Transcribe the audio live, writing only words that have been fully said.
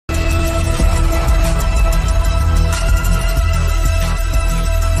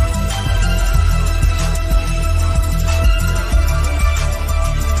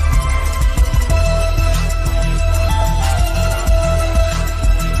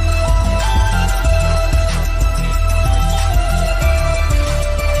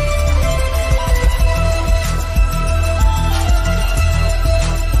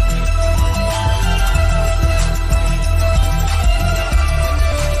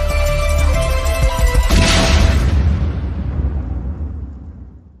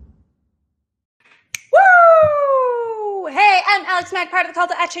part of the Call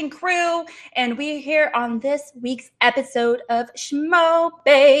to Action crew, and we're here on this week's episode of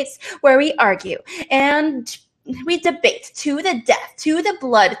Schmobates, where we argue and we debate to the death, to the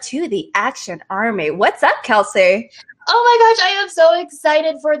blood, to the Action Army. What's up, Kelsey? Oh my gosh, I am so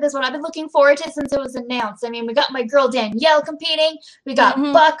excited for this one. I've been looking forward to it since it was announced. I mean, we got my girl Danielle competing. We got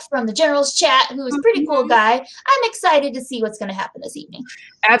Buck from the Generals chat, who is a pretty cool guy. I'm excited to see what's going to happen this evening.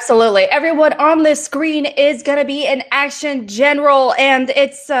 Absolutely. Everyone on the screen is going to be an Action General, and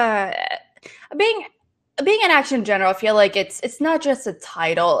it's being an Action General, I feel like it's not just a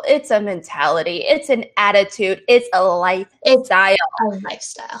title, it's a mentality, it's an attitude, it's a lifestyle. It's a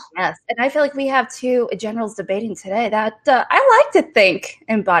lifestyle. Yes, and I feel like we have two generals debating today that I like to think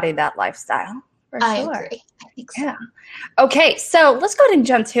embody that lifestyle. I agree. I think so. Yeah. Okay, so let's go ahead and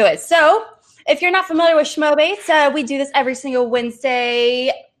jump to it. So if you're not familiar with Schmobates, we do this every single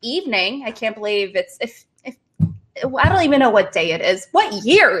Wednesday evening. I can't believe if I don't even know what day it is. What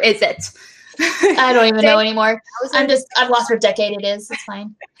year is it? I don't even know anymore. I've lost what decade it is. It's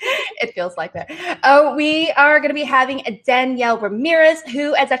fine. It feels like that. Oh, we are going to be having Danielle Ramirez,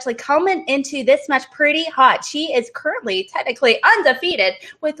 who is actually coming into this match pretty hot. She is currently technically undefeated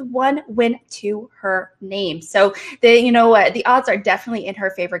with one win to her name. So the odds are definitely in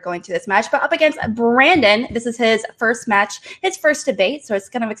her favor going to this match. But up against Brandon, this is his first match, his first debate. So it's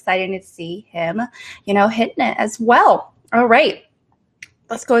kind of exciting to see him, hitting it as well. All right.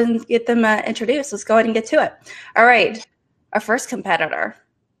 Let's go ahead and get them introduced. Let's go ahead and get to it. All right. Our first competitor.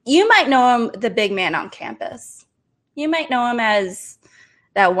 You might know him, the big man on campus. You might know him as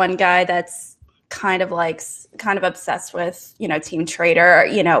that one guy that's kind of obsessed with, Team Trader,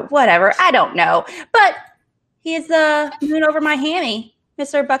 whatever. I don't know. But he is the moon over my hammy,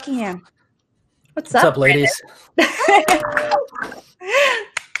 Mr. Buckingham. What's up, ladies?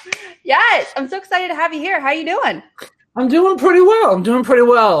 Yes. I'm so excited to have you here. How you doing? I'm doing pretty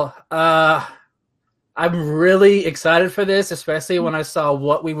well. I'm really excited for this, especially when I saw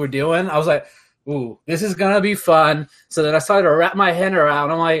what we were doing. I was like, ooh, this is going to be fun. So then I started to wrap my head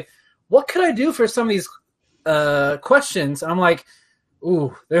around. I'm like, what could I do for some of these questions? And I'm like,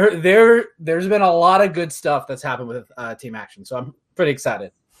 ooh, there's been a lot of good stuff that's happened with Team Action. So I'm pretty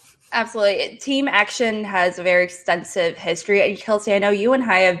excited. Absolutely. Team Action has a very extensive history. And Kelsey, I know you and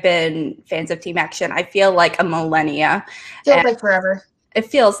I have been fans of Team Action. I feel like a millennia. Feels like forever. It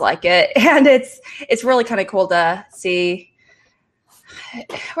feels like it. And it's really kind of cool to see.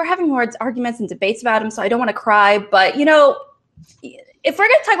 We're having more arguments and debates about him, so I don't want to cry. But, if we're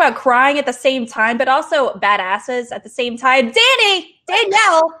going to talk about crying at the same time, but also badasses at the same time,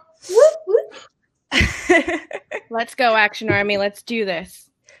 Danielle. Let's go, Action Army. Let's do this.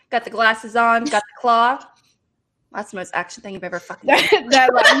 Got the glasses on, got the claw. That's the most action thing you've ever fucking done.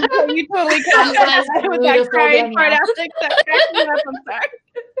 You totally cut with that crying part out. I'm sorry.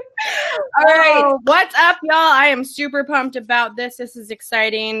 All right. What's up, y'all? I am super pumped about this. This is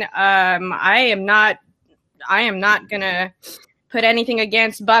exciting. I am not gonna put anything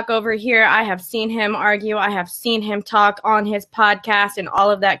against Buck over here. I have seen him argue. I have seen him talk on his podcast and all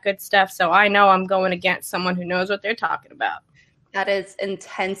of that good stuff. So I know I'm going against someone who knows what they're talking about. That is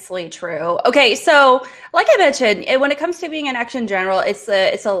intensely true. Okay, so like I mentioned, when it comes to being an Action General, it's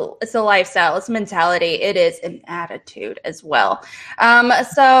a lifestyle, it's a mentality, it is an attitude as well.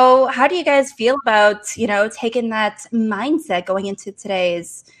 So how do you guys feel about taking that mindset going into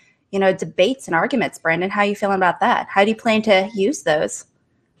today's debates and arguments? Brandon, how are you feeling about that? How do you plan to use those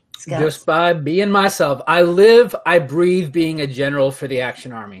skills? Just by being myself. I live, I breathe being a general for the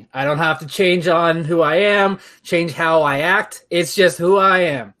Action Army. I don't have to change on who I am, change how I act. It's just who I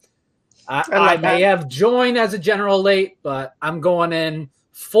am. I may have joined as a general late, but I'm going in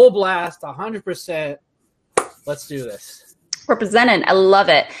full blast, 100%. Let's do this. Representing. I love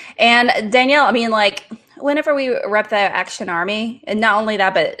it. And Danielle, I mean, whenever we rep the Action Army, and not only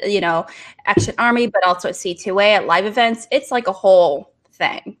that, but, Action Army, but also at C2A at live events, it's like a whole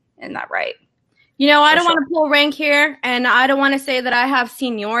thing. Isn't that right? I don't want to pull rank here, and I don't want to say that I have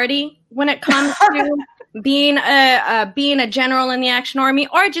seniority when it comes to being a general in the Action Army,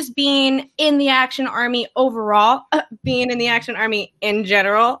 or just being in the Action Army overall, being in the Action Army in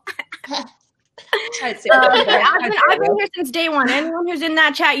general. I've been here since day one. Anyone who's in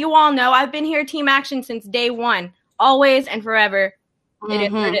that chat, you all know I've been here Team Action since day one, always and forever. It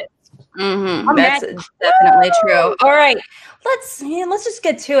is what it is. That's definitely true. All right, let's just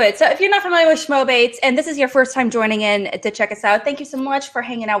get to it. So if you're not familiar with Schmobates and this is your first time joining in to check us out, thank you so much for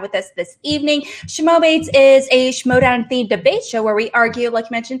hanging out with us this evening. Schmobates is a Schmodown themed debate show where we argue, like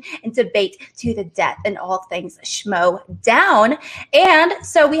you mentioned, and debate to the death and all things Schmodown. And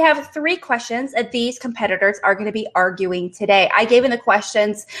so we have 3 questions that these competitors are going to be arguing today. I gave them the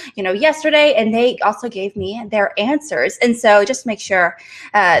questions, yesterday, and they also gave me their answers. And so just make sure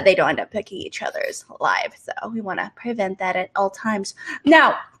they don't end up picking each other's live. So we want to prevent that at all times.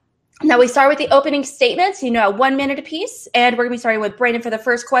 Now we start with the opening statements, 1 minute apiece. And we're going to be starting with Brandon for the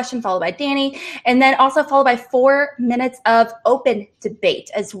first question, followed by Danny, and then also followed by 4 minutes of open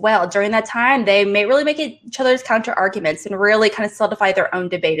debate as well. During that time, they may really make each other's counter arguments and really kind of solidify their own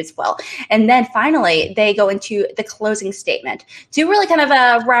debate as well. And then finally, they go into the closing statement to really kind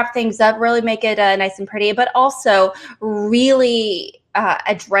of wrap things up, really make it nice and pretty, but also really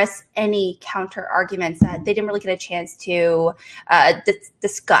address any counter arguments that they didn't really get a chance to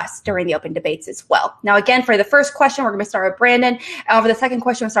discuss during the open debates as well. Now, again, for the first question, we're going to start with Brandon. For the second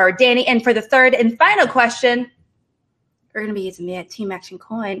question, we'll start with Danny. And for the third and final question, we're going to be using the Team Action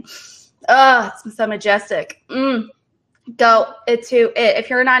coin. Oh, it's so majestic. Go to it. If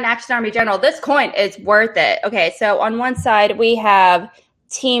you're not an Action Army General, this coin is worth it. Okay, so on one side, we have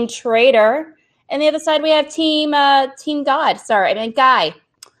Team Trader. And the other side, we have Team God. Guy,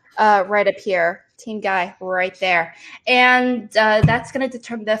 right up here. Team Guy, right there. And that's going to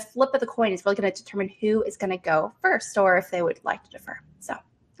determine, the flip of the coin is really going to determine who is going to go first or if they would like to defer. So,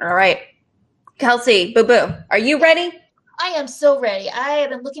 all right. Kelsey, Boo Boo, are you ready? I am so ready. I have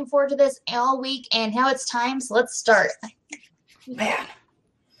been looking forward to this all week, and now it's time, so let's start. Man.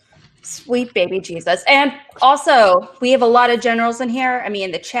 Sweet baby Jesus. And also, we have a lot of generals in here.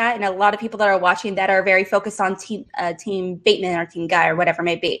 In the chat, and a lot of people that are watching that are very focused on Team Bateman or Team Guy or whatever it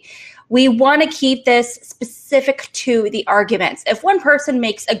may be. We want to keep this specific to the arguments. If one person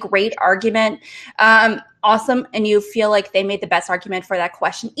makes a great argument, awesome, and you feel like they made the best argument for that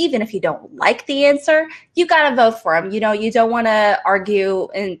question, even if you don't like the answer, you got to vote for them. You don't want to argue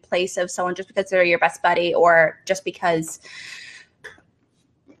in place of someone just because they're your best buddy or just because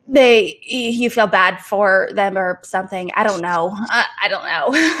you feel bad for them or something. I don't know. I don't know.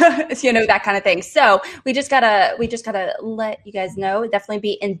 That kind of thing. So we just gotta let you guys know, definitely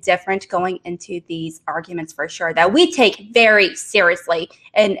be indifferent going into these arguments for sure, that we take very seriously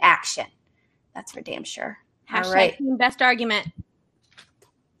in Action. That's for damn sure. All right. Best argument.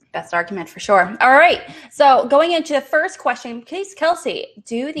 Best argument for sure. All right. So going into the first question, please, Kelsey,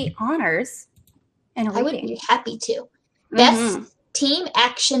 do the honors and reading. I would be happy to. Best Team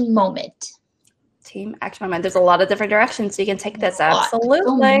Action moment. Team Action moment. There's a lot of different directions you can take this. Absolutely.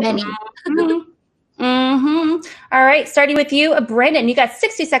 So many. All right. Starting with you, Brandon. You got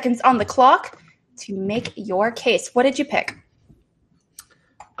 60 seconds on the clock to make your case. What did you pick?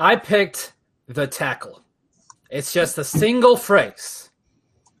 I picked the tackle. It's just a single phrase.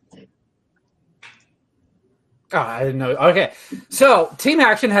 Oh, I didn't know. Okay. So Team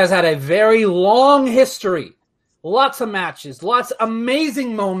Action has had a very long history. Lots of matches, lots of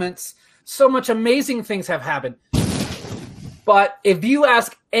amazing moments. So much amazing things have happened. But if you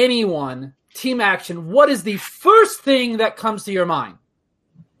ask anyone, Team Action, what is the first thing that comes to your mind?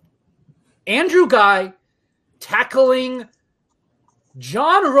 Andrew Guy tackling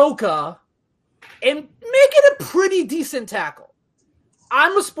John Roca and making a pretty decent tackle.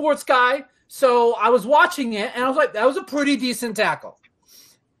 I'm a sports guy, so I was watching it, and I was like, that was a pretty decent tackle.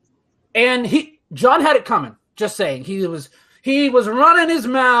 And John had it coming. Just saying, he was running his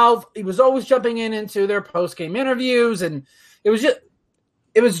mouth. He was always jumping into their post-game interviews, and it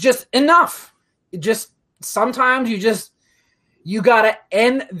was just enough. Sometimes you gotta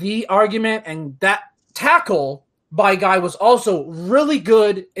end the argument, and that tackle by Guy was also really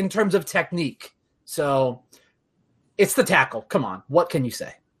good in terms of technique. So it's the tackle. Come on, what can you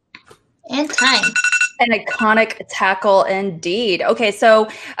say? And time. An iconic tackle indeed. Okay, so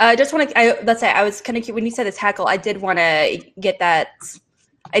let's say I was kind of cute when you said the tackle. I did want to get that.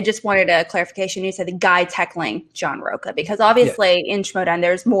 I just wanted a clarification. You said the Guy tackling John Roca, because obviously in Schmodown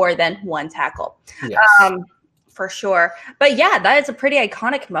there's more than one tackle. Yes. For sure. But yeah, that is a pretty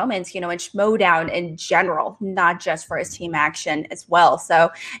iconic moment, in Schmodown in general, not just for his Team Action as well. So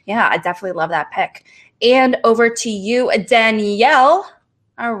yeah, I definitely love that pick. And over to you, Danielle.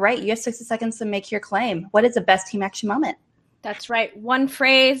 All right, you have 60 seconds to make your claim. What is the best Team Action moment? That's right. One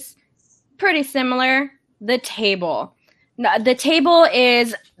phrase, pretty similar, the table. The table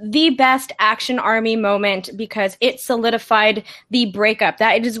is the best Action Army moment because it solidified the breakup.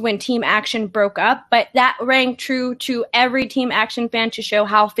 That is when Team Action broke up, but that rang true to every Team Action fan to show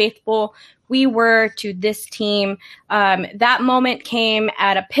how faithful we were to this team. That moment came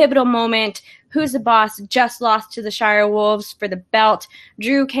at a pivotal moment. Who's the Boss just lost to the Shire Wolves for the belt.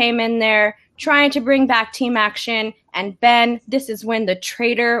 Drew came in there trying to bring back Team Action, and Ben, this is when the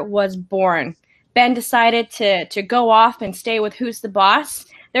traitor was born. Ben decided to go off and stay with Who's the Boss.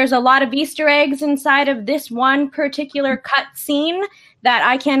 There's a lot of Easter eggs inside of this one particular cut scene that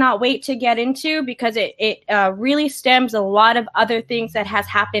I cannot wait to get into because it really stems a lot of other things that has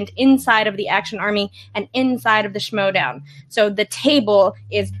happened inside of the Action Army and inside of the Schmodown. So the table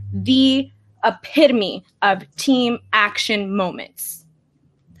is the epitome of Team Action moments.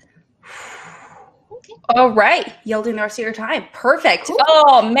 All right. Yielding the rest of your time. Perfect. Cool.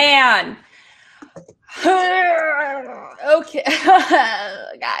 Oh, man. Okay.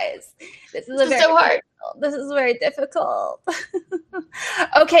 Guys, this is so hard. This is very difficult.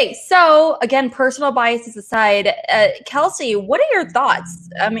 Okay, so again, personal biases aside, Kelsey, what are your thoughts?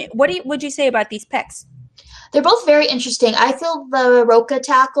 I mean, what would you say about these picks? They're both very interesting. I feel the Roka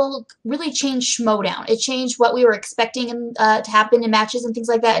tackle really changed Schmodown. It changed what we were expecting to happen in matches and things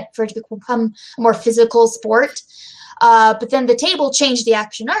like that for it to become a more physical sport. But then the table changed the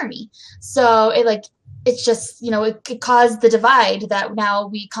Action Army. So it's just, it caused the divide that now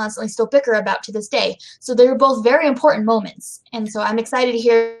we constantly still bicker about to this day. So they're both very important moments. And so I'm excited to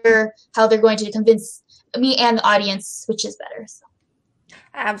hear how they're going to convince me and the audience which is better. So.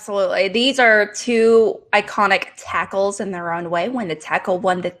 Absolutely. These are two iconic tackles in their own way when the tackle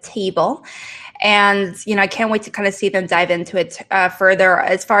won the table. And, I can't wait to kind of see them dive into it further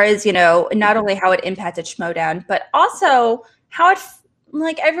as far as, not only how it impacted Schmodown, but also how it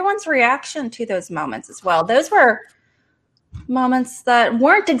everyone's reaction to those moments as well. Those were moments that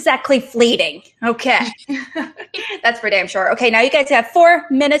weren't exactly fleeting. Okay. That's for damn sure. Okay, now you guys have 4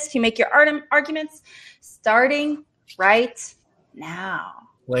 minutes to make your arguments, starting right now.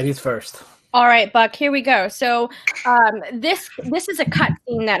 Ladies first. All right, Buck, here we go. So this is a cut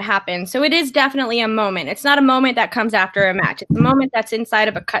scene that happened. So it is definitely a moment. It's not a moment that comes after a match. It's a moment that's inside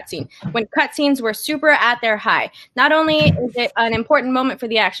of a cut scene. When cut scenes were super at their high. Not only is it an important moment for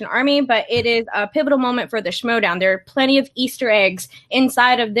the Action Army, but it is a pivotal moment for the Schmodown. There are plenty of Easter eggs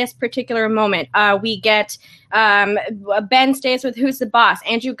inside of this particular moment. We get Ben stays with Who's the Boss.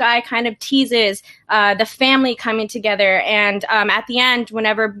 Andrew Guy kind of teases the family coming together. And at the end,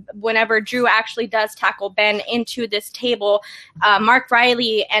 whenever Drew actually does tackle Ben into this table, Mark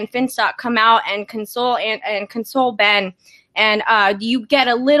Riley and Finstock come out and console Ben. And you get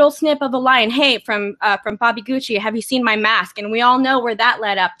a little snip of a line, hey, from Bobby Gucci, have you seen my mask? And we all know where that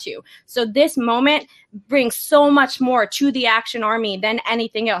led up to. So this moment brings so much more to the Action Army than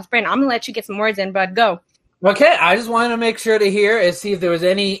anything else. Brandon, I'm going to let you get some words in, bud. Go. Okay, I just wanted to make sure to hear and see if there was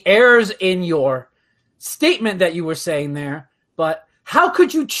any errors in your statement that you were saying there. But how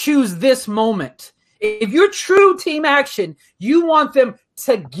could you choose this moment? If you're true Team Action, you want them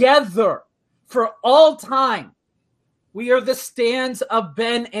together for all time. We are the stands of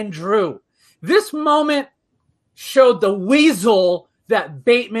Ben and Drew. This moment showed the weasel that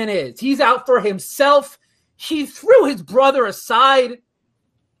Bateman is. He's out for himself. He threw his brother aside.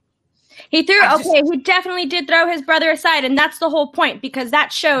 He definitely did throw his brother aside, and that's the whole point, because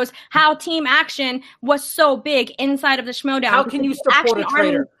that shows how Team Action was so big inside of the Schmodown. How can you support a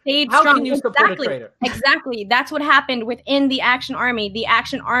traitor? How can you support a traitor? Exactly. That's what happened within the Action Army. The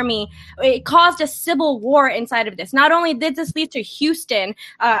Action Army, it caused a civil war inside of this. Not only did this lead to Houston,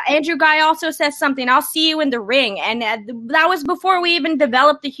 Andrew Guy also says something, I'll see you in the ring, and that was before we even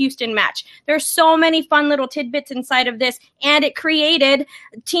developed the Houston match. There's so many fun little tidbits inside of this, and it created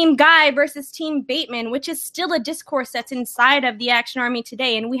Team Guy versus Team Bateman, which is still a discourse that's inside of the Action Army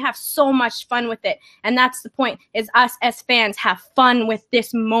today, and we have so much fun with it. And that's the point, is us as fans have fun with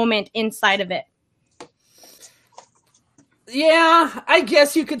this moment inside of it. Yeah, I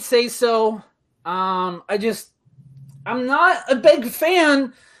guess you could say so. I'm not a big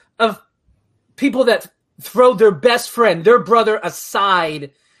fan of people that throw their best friend, their brother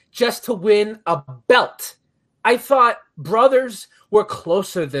aside just to win a belt. I thought brothers were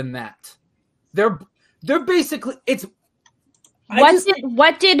closer than that. They're basically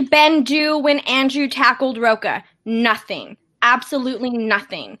What did Ben do when Andrew tackled Roka? Nothing. Absolutely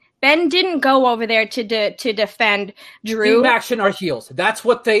nothing. Ben didn't go over there to defend Drew. Team Action are heels. That's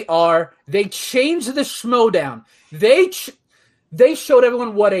what they are. They changed the Schmodown. They showed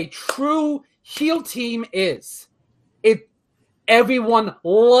everyone what a true heel team is. Everyone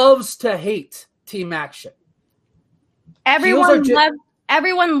loves to hate Team Action.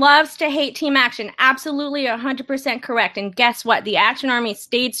 Everyone loves to hate Team Action. Absolutely 100% correct. And guess what? The Action Army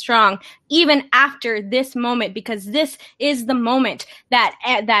stayed strong even after this moment, because this is the moment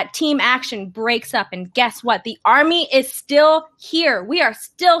that Team Action breaks up. And guess what? The Army is still here. We are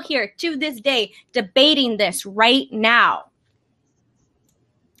still here to this day debating this right now.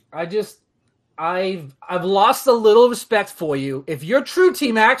 I've lost a little respect for you. If you're true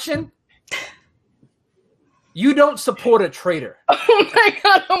Team Action, you don't support a traitor. Oh my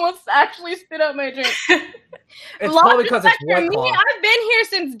God, I almost actually spit out my drink. It's probably because it's White Claw. I've been here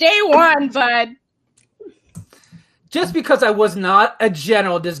since day one, bud. Just because I was not a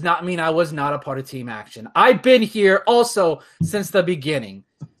general does not mean I was not a part of Team Action. I've been here also since the beginning.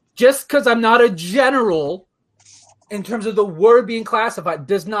 Just because I'm not a general in terms of the word being classified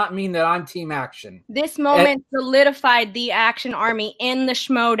does not mean that I'm Team Action. This moment solidified the Action Army in the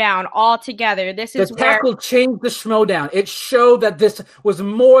Schmodown altogether. This is the tackle changed the Schmodown. It showed that this was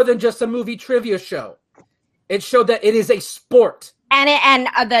more than just a movie trivia show. It showed that it is a sport. And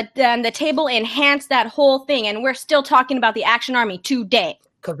the table enhanced that whole thing, and we're still talking about the Action Army today.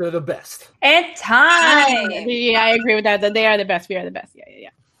 Because they're the best. And time. Yeah, I agree with that. That they are the best. We are the best. Yeah.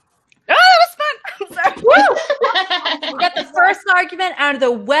 Oh, that was fun. I'm sorry. We got the first argument out of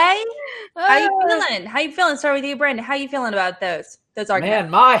the way. How you feeling? Start with you, Brandon. How you feeling about those arguments? Man,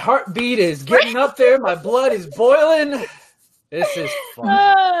 my heartbeat is getting up there. My blood is boiling. This is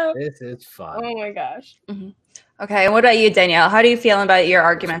fun. This is fun. Oh my gosh. Mm-hmm. Okay, and what about you, Danielle? How do you feel about your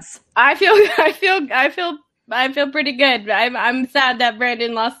arguments? I feel pretty good. I'm sad that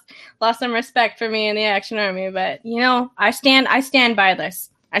Brandon lost some respect for me in the Action Army, but I stand by this.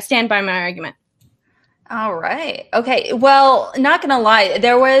 I stand by my argument. All right. Okay. Well, not gonna lie,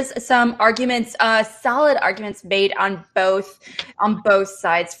 there was some arguments, solid arguments made on both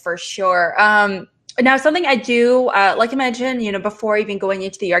sides for sure. Now, something I do, like I mentioned, before even going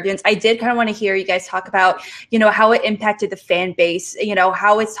into the arguments, I did kind of want to hear you guys talk about, how it impacted the fan base,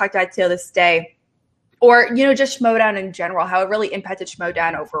 how it's talked about till this day. Or, just Schmodown in general, how it really impacted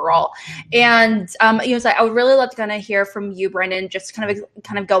Schmodown overall. And, so I would really love to kind of hear from you, Brendan, just kind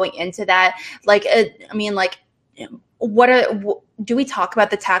of going into that. Do we talk about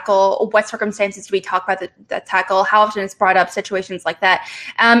the tackle? What circumstances do we talk about the tackle? How often it's brought up, situations like that?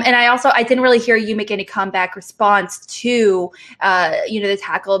 And I didn't really hear you make any comeback response to, the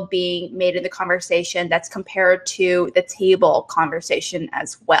tackle being made in the conversation that's compared to the table conversation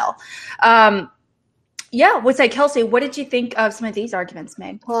as well. Yeah, Kelsey, what did you think of some of these arguments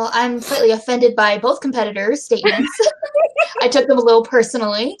made? Well, I'm slightly offended by both competitors' statements. I took them a little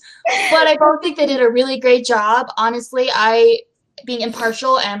personally, but I both think they did a really great job. Honestly, being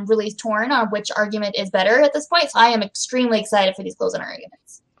impartial, am really torn on which argument is better at this point, so I am extremely excited for these closing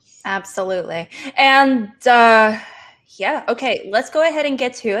arguments. Absolutely. And yeah, okay, let's go ahead and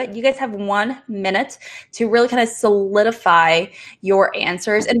get to it. You guys have 1 minute to really kind of solidify your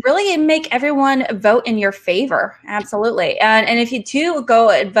answers and really make everyone vote in your favor. Absolutely. And if you do go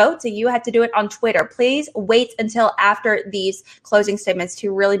and vote, you have to do it on Twitter. Please wait until after these closing statements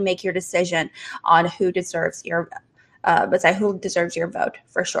to really make your decision on who deserves your vote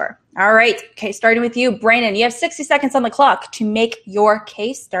for sure. All right. Okay, starting with you, Brandon. You have 60 seconds on the clock to make your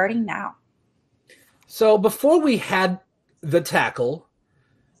case starting now. So before we had the tackle,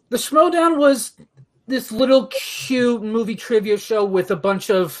 the Schmodown was this little cute movie trivia show with a bunch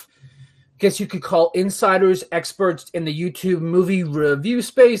of, I guess you could call insiders, experts in the YouTube movie review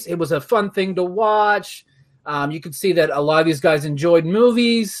space. It was a fun thing to watch. You could see that a lot of these guys enjoyed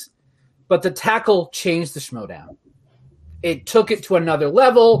movies, but the tackle changed the Schmodown. It took it to another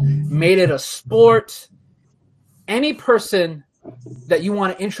level, made it a sport. Any person that you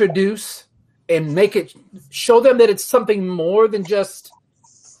want to introduce and show them that it's something more than just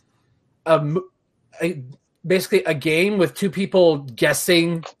basically a game with two people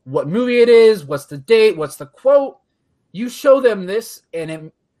guessing what movie it is, what's the date, what's the quote. You show them this,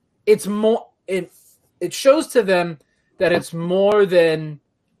 and it shows to them that it's more than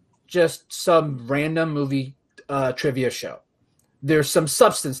just some random movie trivia show. There's some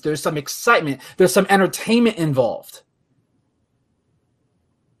substance, there's some excitement, there's some entertainment involved.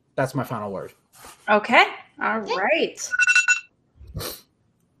 That's my final word. Okay. All right.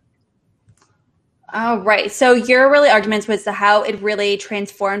 All right. So your really arguments was how it really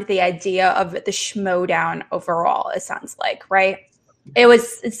transformed the idea of the Schmodown overall, it sounds like, right? It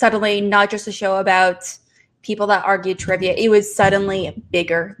was suddenly not just a show about people that argue trivia. It was suddenly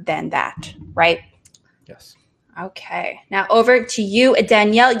bigger than that, right? Yes. Okay. Now over to you,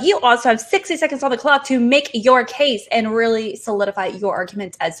 Danielle. You also have 60 seconds on the clock to make your case and really solidify your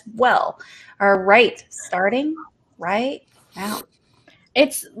argument as well. All right. Starting right now.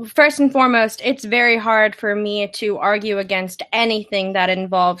 It's first and foremost, it's very hard for me to argue against anything that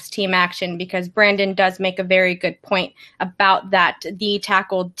involves team action because Brandon does make a very good point about that. The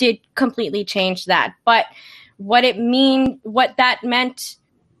tackle did completely change that. But what that meant,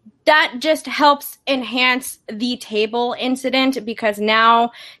 that just helps enhance the table incident because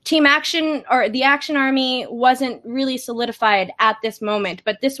now team action or the Action Army wasn't really solidified at this moment,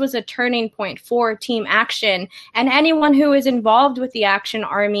 but this was a turning point for team action and anyone who is involved with the Action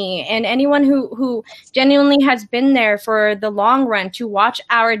Army and anyone who genuinely has been there for the long run to watch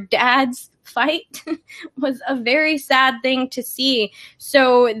our dads fight was a very sad thing to see.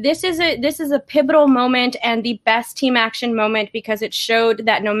 So this is a pivotal moment and the best team action moment because it showed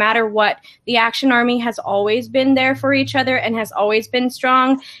that no matter what, the Action Army has always been there for each other and has always been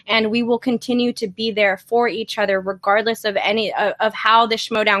strong, and we will continue to be there for each other regardless of any of how the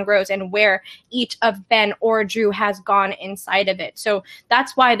Schmoedown grows and where each of Ben or Drew has gone inside of it. So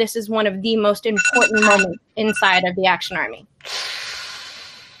that's why this is one of the most important moments inside of the Action Army.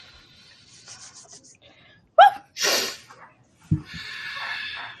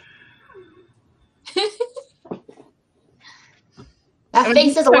 That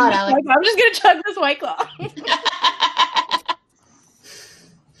face is a lot, Alex. I'm just gonna chug this White Claw.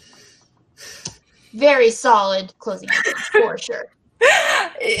 Very solid closing arguments, for sure.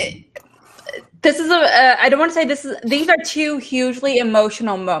 This is I don't want to say these are two hugely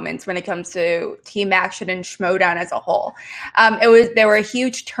emotional moments when it comes to team action and Schmoedown as a whole. There were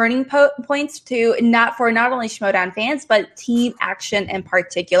huge turning points to not only Schmoedown fans but team action in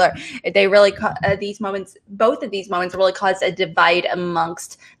particular. They really both of these moments really caused a divide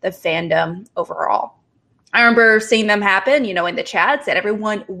amongst the fandom overall. I remember seeing them happen, in the chats, and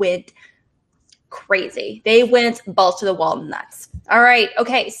everyone went crazy. They went balls to the wall nuts. All right.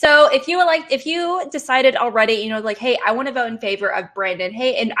 Okay. So if you decided already, hey, I want to vote in favor of Brandon.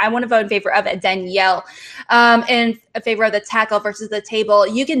 Hey, and I want to vote in favor of Danielle, in favor of the tackle versus the table,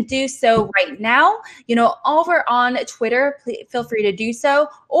 you can do so right now, over on Twitter. Please feel free to do so.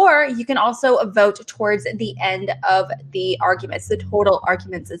 Or you can also vote towards the end of the arguments, the total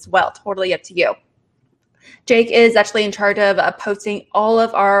arguments as well. Totally up to you. Jake is actually in charge of posting all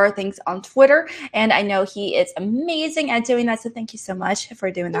of our things on Twitter, and I know he is amazing at doing that, so thank you so much for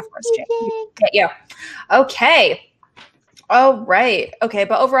doing that for us, Jake. Yeah. Okay. All right. Okay,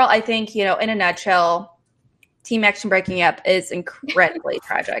 but overall, I think, in a nutshell, team action breaking up is incredibly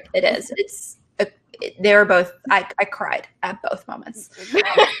tragic. It is. They were both, I cried at both moments.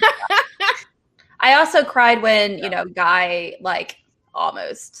 I also cried when, Guy,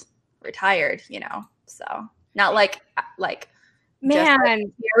 almost retired, So not like man,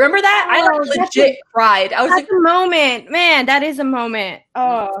 remember that? I legit cried. I was that's a moment, man. That is a moment.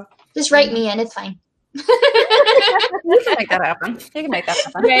 Oh, just write me in. It's fine. You can make that happen.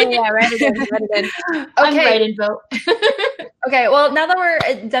 Yeah. Write it in. Okay. I'm writing vote. Okay. Well, now that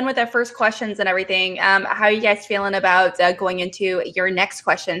we're done with our first questions and everything, how are you guys feeling about going into your next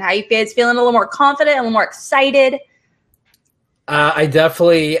question? How you guys feeling? A little more confident? A little more excited?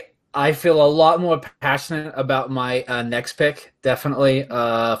 I feel a lot more passionate about my next pick, definitely,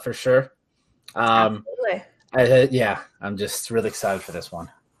 for sure. Absolutely. I'm just really excited for this one.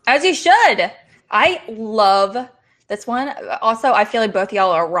 As you should. I love this one. Also, I feel like both of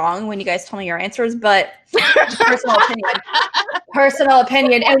y'all are wrong when you guys tell me your answers, but personal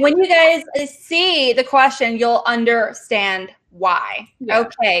opinion. And when you guys see the question, you'll understand why. Yeah.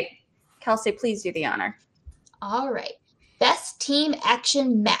 Okay. Kelsey, please do the honor. All right. Best team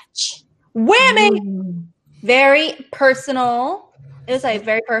action match. Whammy! Very personal. It was a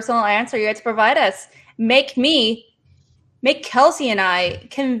very personal answer you had to provide us. Make Kelsey and I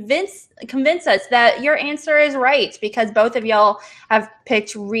convince us that your answer is right because both of y'all have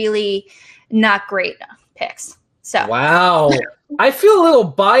picked really not great picks. So wow. I feel a little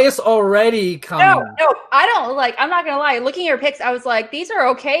biased already coming. No, I don't I'm not gonna lie. Looking at your picks, I was like, these are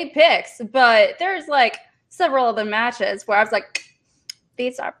okay picks, but there's several of the matches where I was like,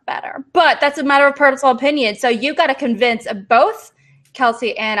 these are better. But that's a matter of personal opinion. So you got to convince both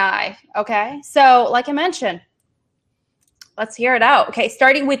Kelsey and I. Okay. So like I mentioned, let's hear it out. Okay.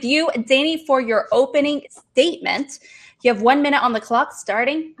 Starting with you, Danny, for your opening statement. You have 1 minute on the clock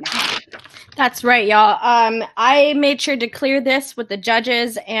starting now. That's right, y'all. I made sure to clear this with the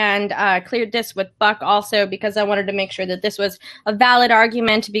judges and cleared this with Buck also because I wanted to make sure that this was a valid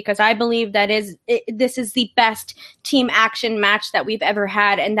argument because I believe that this is the best team action match that we've ever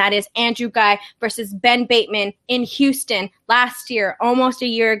had, and that is Andrew Guy versus Ben Bateman in Houston last year, almost a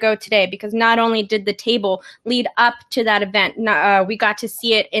year ago today, because not only did the table lead up to that event, we got to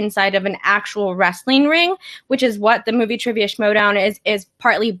see it inside of an actual wrestling ring, which is what the movie Trivia Schmoedown is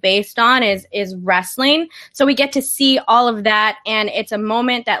partly based on, is wrestling. So we get to see all of that, and it's a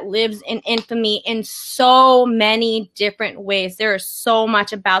moment that lives in infamy in so many different ways. There is so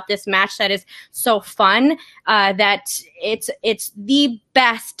much about this match that is so fun that it's the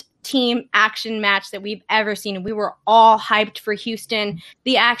best team action match that we've ever seen. We were all hyped for Houston.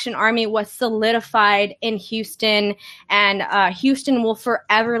 The Action Army was solidified in Houston, and Houston will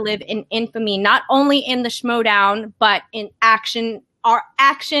forever live in infamy, not only in the Schmoedown, but in our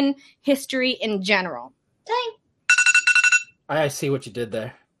action history in general. Dang. I see what you did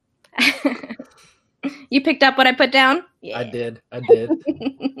there. You picked up what I put down? Yeah. I did.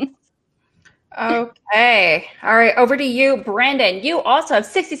 Okay. All right. Over to you, Brandon. You also have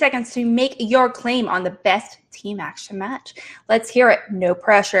 60 seconds to make your claim on the best team action match. Let's hear it. No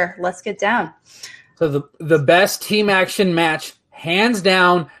pressure. Let's get down. So the best team action match, hands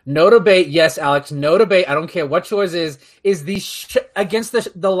down, no debate. Yes, Alex, no debate. I don't care what yours is the against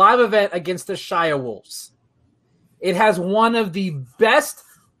the live event against the Shire Wolves. It has one of the best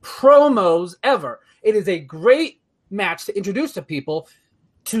promos ever. It is a great match to introduce to people,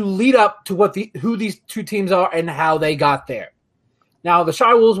 to lead up to who these two teams are and how they got there. Now, the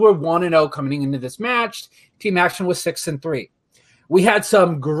Shire Wolves were 1-0 coming into this match. Team Action was 6-3. We had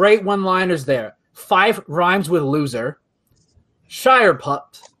some great one-liners there. 5 rhymes with loser, Shire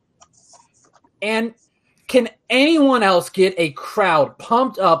pups, and can anyone else get a crowd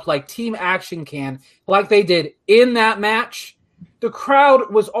pumped up like Team Action can, like they did in that match? The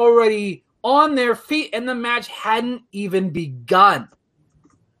crowd was already on their feet, and the match hadn't even begun.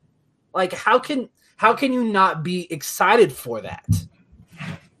 Like, how can you not be excited for that?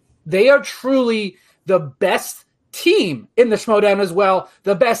 They are truly the best team in the Schmoedown as well,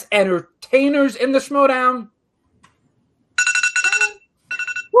 the best entertainers in the Schmoedown.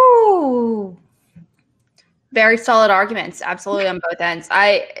 Woo! Very solid arguments, absolutely, on both ends.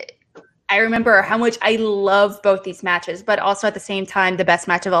 I remember how much I love both these matches, but also at the same time, the best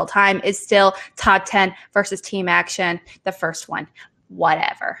match of all time is still Top 10 versus Team Action, the first one.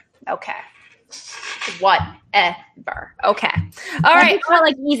 Whatever. Okay. Whatever. Okay. All right. I felt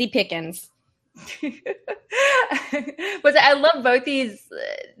like easy pickings. But I love both these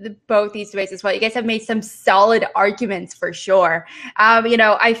debates as well. You guys have made some solid arguments for sure.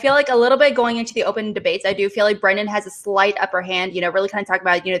 I feel like a little bit going into the open debates, I do feel like Brendan has a slight upper hand, really kind of talk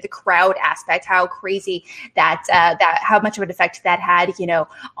about, the crowd aspect, how crazy that how much of an effect that had,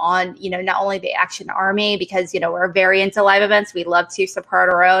 on, not only the Action Army, because, we're very into live events. We love to support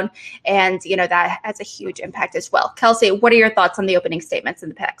our own. And, that has a huge impact as well. Kelsey, what are your thoughts on the opening statements and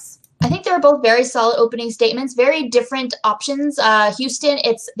the picks? I think they were both very solid opening statements, very different options. Houston,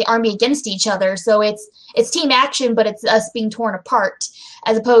 it's the Army against each other, so it's Team Action, but it's us being torn apart,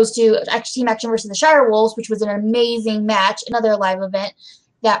 as opposed to Team Action versus the Shire Wolves, which was an amazing match, another live event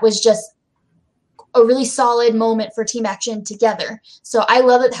that was just a really solid moment for Team Action together. So I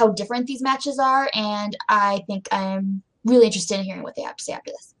love it how different these matches are, and I think I'm really interested in hearing what they have to say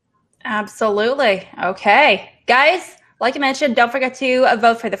after this. Absolutely. Okay, guys. Like I mentioned, don't forget to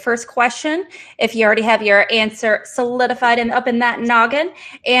vote for the first question if you already have your answer solidified and up in that noggin.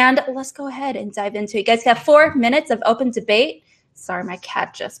 And let's go ahead and dive into it. You guys have 4 minutes of open debate. Sorry, my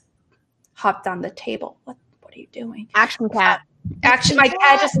cat just hopped on the table. What are you doing? Action cat. My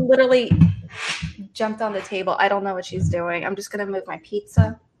cat just literally jumped on the table. I don't know what she's doing. I'm just going to move my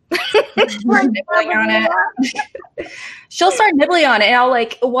pizza. Nibbling on it. She'll start nibbling on it, and I'll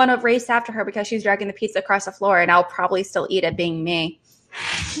want to race after her because she's dragging the pizza across the floor, and I'll probably still eat it, being me.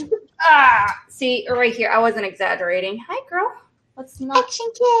 See right here. I wasn't exaggerating. Hi, girl. Let's not. Action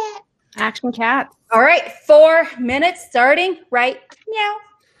cat. Action cat. All right, 4 minutes starting right now.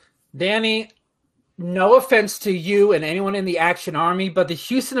 Danny, no offense to you and anyone in the Action Army, but the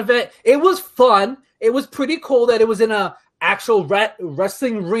Houston event, it was fun. It was pretty cool that it was in a actual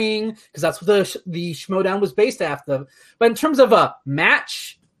wrestling ring, because that's what the Schmoedown was based after. But in terms of a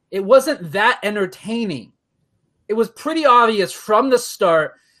match, it wasn't that entertaining. It was pretty obvious from the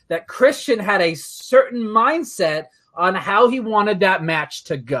start that Christian had a certain mindset on how he wanted that match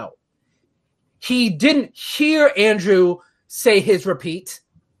to go. He didn't hear Andrew say his repeat,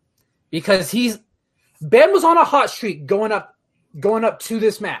 because Ben was on a hot streak going up to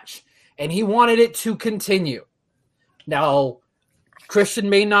this match, and he wanted it to continue. Now, Christian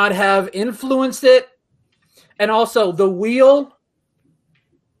may not have influenced it. And also, the wheel.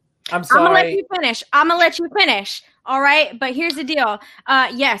 I'm sorry. I'm going to let you finish. All right, but here's the deal.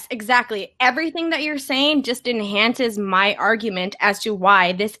 Yes, exactly. Everything that you're saying just enhances my argument as to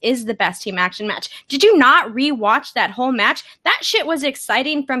why this is the best team action match. Did you not rewatch that whole match? That shit was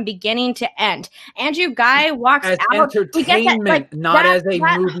exciting from beginning to end. Andrew Guy walks as out. Entertainment, not as a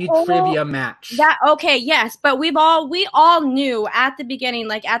movie trivia match. Okay, yes, but we all knew at the beginning,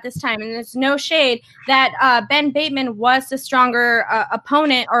 like at this time, and there's no shade, that Ben Bateman was the stronger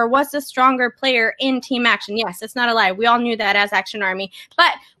opponent or was the stronger player in team action. Yes, it's not a lie. We all knew that as Action Army.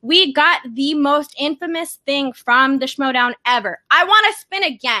 But we got the most infamous thing from the Schmodown ever. I want to spin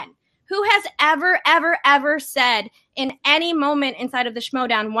again. Who has ever said in any moment inside of the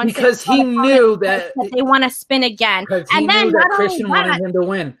Schmodown once because he knew that they want to spin again? Because he knew that Christian wanted him to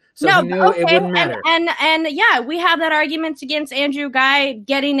win. So he knew it wouldn't matter. And yeah, we have that argument against Andrew Guy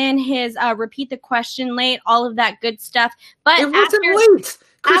getting in his repeat the question late, all of that good stuff. But it wasn't late.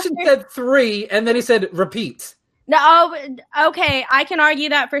 Christian said 3, and then he said repeat. No, okay, I can argue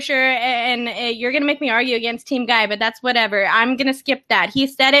that for sure, and you're going to make me argue against Team Guy, but that's whatever. I'm going to skip that. He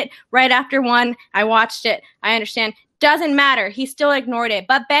said it right after 1. I watched it. I understand. Doesn't matter. He still ignored it.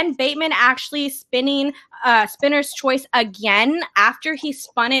 But Ben Bateman actually spinning Spinner's Choice again after he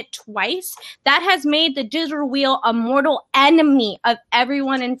spun it twice, that has made the digital wheel a mortal enemy of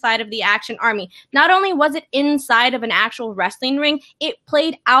everyone inside of the Action Army. Not only was it inside of an actual wrestling ring, it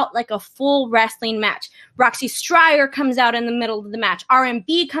played out like a full wrestling match. Roxy Stryer comes out in the middle of the match.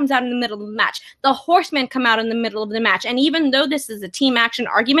 RMB comes out in the middle of the match. The Horsemen come out in the middle of the match. And even though this is a team action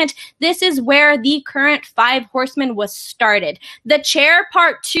argument, this is where the current 5 Horsemen was started. The chair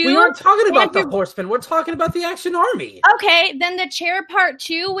part 2. We aren't talking about the Horsemen. We're talking about the Action Army. Okay, then the chair part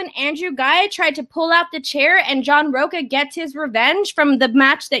 2, when Andrew Guy tried to pull out the chair and John Roca gets his revenge from the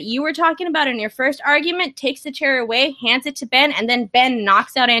match that you were talking about in your first argument, takes the chair away, hands it to Ben, and then Ben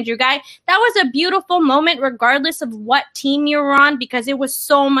knocks out Andrew Guy. That was a beautiful moment regardless of what team you were on because it was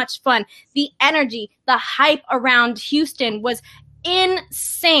so much fun. The energy, the hype around Houston was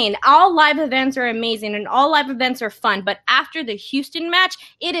insane. All live events are amazing and all live events are fun, but after the Houston match,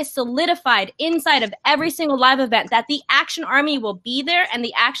 it is solidified inside of every single live event that the Action Army will be there and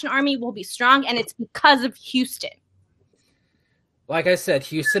the Action Army will be strong, and it's because of Houston. Like I said,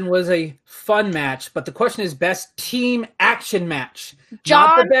 Houston was a fun match, but the question is best team action match.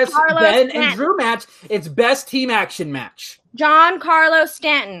 Not the best Ben and Drew match. It's best team action match. John Carlos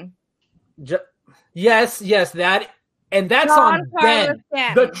Stanton. Yes, that. And that's on Ben,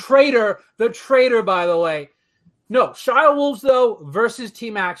 the traitor, by the way. No, Shia Wolves, though, versus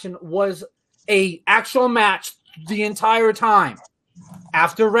Team Action was a actual match the entire time.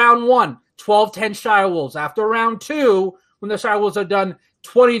 After round 1, 12-10 Shia Wolves. After round 2, when the Shia Wolves are done,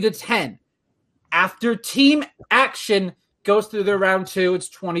 20-10. After Team Action goes through their round 2, it's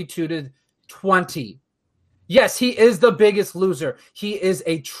 22-20. Yes, he is the biggest loser. He is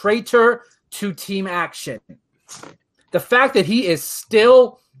a traitor to Team Action. The fact that he is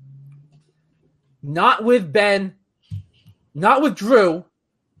still not with Ben, not with Drew,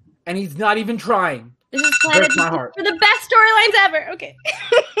 and he's not even trying. This is Planet my heart. For the best storylines ever. Okay.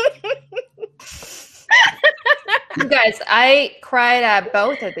 You guys, I cried at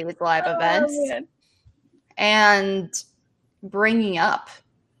both of these live events. And bringing up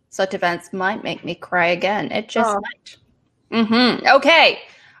such events might make me cry again. It just might. Okay.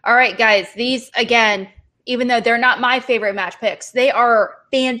 All right, guys. These, again, even though they're not my favorite match picks, they are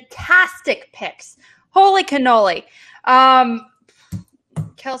fantastic picks. Holy cannoli.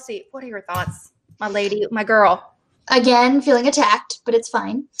 Kelsey, what are your thoughts? My lady, my girl. Again, feeling attacked, but it's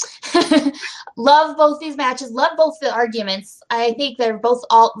fine. Love both these matches. Love both the arguments. I think they're both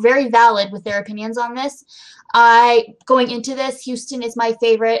all very valid with their opinions on this. Going into this, Houston is my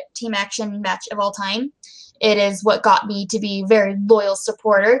favorite team action match of all time. It is what got me to be a very loyal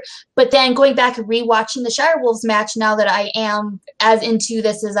supporter. But then going back and rewatching the Shire Wolves match, now that I am as into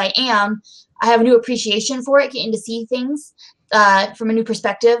this as I am, I have a new appreciation for it, getting to see things from a new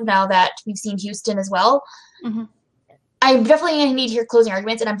perspective now that we've seen Houston as well. Mm-hmm. I definitely need to hear closing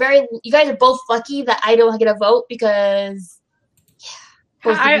arguments, and you guys are both lucky that I don't get a vote because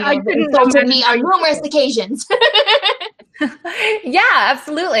both of you insulted me on numerous occasions. Yeah,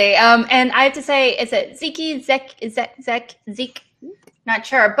 absolutely. And I have to say, is it Zeke? Not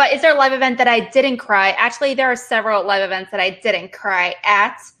sure. But is there a live event that I didn't cry? Actually, there are several live events that I didn't cry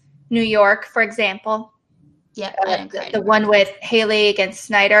at. New York, for example. Yeah, the one with Haley against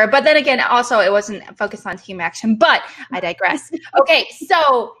Snyder. But then again, also it wasn't focused on team action, but I digress. Okay,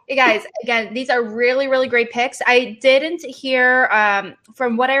 so you guys, again, these are really, really great picks. I didn't hear,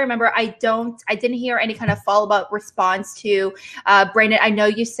 from what I remember, I didn't hear any kind of follow-up response to Brandon. I know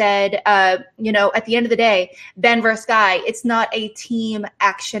you said, at the end of the day, Ben versus Guy, it's not a team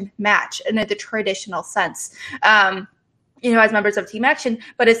action match in the traditional sense. As members of Team Action,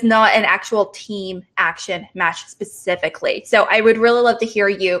 but it's not an actual team action match specifically. So I would really love to hear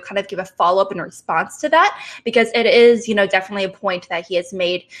you kind of give a follow-up in response to that, because it is, definitely a point that he has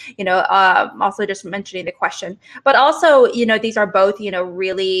made, also just mentioning the question. But also, these are both,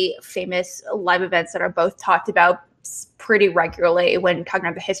 really famous live events that are both talked about pretty regularly when talking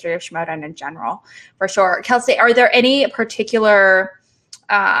about the history of Schmoedown in general, for sure. Kelsey, are there any particular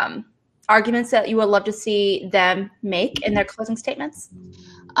arguments that you would love to see them make in their closing statements?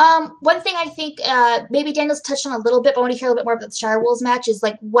 One thing I think maybe Daniel's touched on a little bit, but I want to hear a little bit more about the Shire Wolves match, is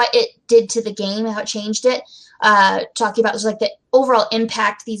like what it did to the game and how it changed it. Talking about like the overall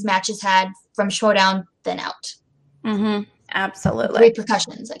impact these matches had from Schmoedown then out. Mm-hmm. Absolutely. The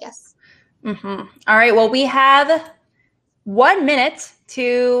repercussions, I guess. Mm-hmm. All right. Well, we have 1 minute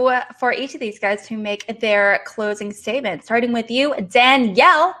for each of these guys to make their closing statement. Starting with you,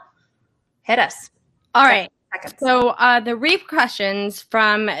 Danielle. Hit us. All right. So the repercussions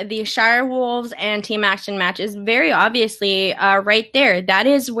from the Shire Wolves and Team Action match is very obviously right there. That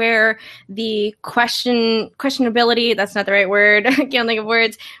is where the questionability, that's not the right word, I can't think of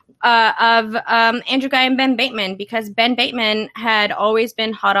words, of Andrew Guy and Ben Bateman, because Ben Bateman had always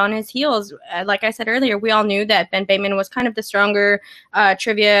been hot on his heels. Like I said earlier, we all knew that Ben Bateman was kind of the stronger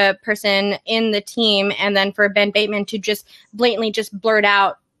trivia person in the team, and then for Ben Bateman to just blatantly just blurt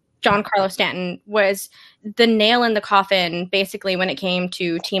out John Carlos Stanton was the nail in the coffin, basically, when it came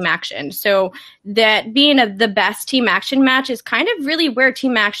to team action. So that being the best team action match is kind of really where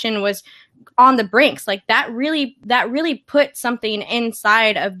team action was on the brinks. Like that really put something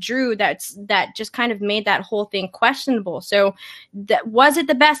inside of Drew that just kind of made that whole thing questionable. So was it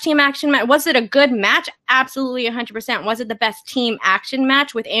the best team action match? Was it a good match? Absolutely 100%. Was it the best team action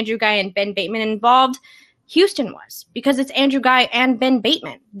match with Andrew Guy and Ben Bateman involved? Houston was, because it's Andrew Guy and Ben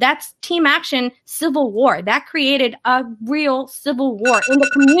Bateman. That's team action civil war. That created a real civil war in the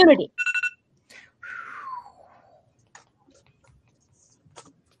community.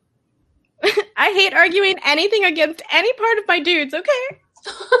 I hate arguing anything against any part of my dudes, okay?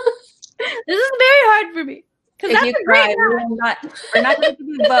 This is very hard for me. Because that's a great match. We're not going to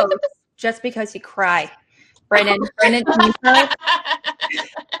do votes just because you cry. Brandon, can you cry?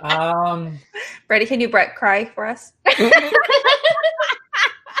 Brady, can you cry for us? Just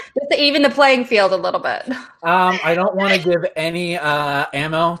to even the playing field a little bit. I don't want to give any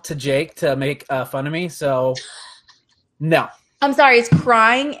ammo to Jake to make fun of me, so no. I'm sorry, is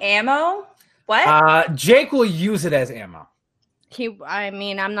crying ammo? What? Jake will use it as ammo.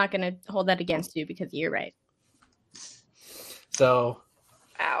 I'm not going to hold that against you because you're right. So,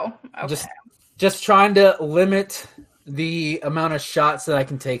 ow. Okay. Just trying to limit the amount of shots that I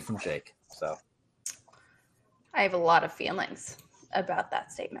can take from Jake. So I have a lot of feelings about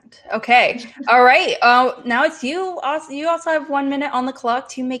that statement. Okay. All right. Now it's you. You also have 1 minute on the clock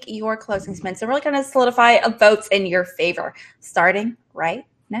to make your closing statement. So we're really going to solidify votes in your favor, starting right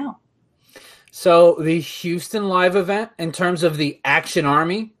now. So the Houston live event, in terms of the Action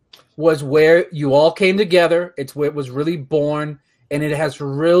Army, was where you all came together. It's where it was really born, and it has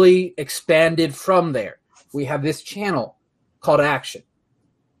really expanded from there. We have this channel called Action.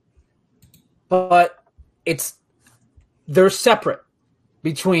 But they're separate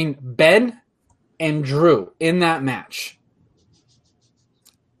between Ben and Drew in that match.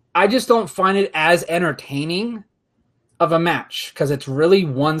 I just don't find it as entertaining of a match because it's really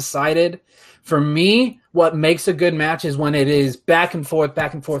one-sided. For me, what makes a good match is when it is back and forth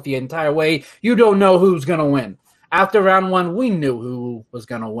the entire way. You don't know who's going to win. After round one, we knew who was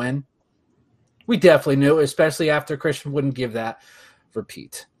going to win. We definitely knew, especially after Christian wouldn't give that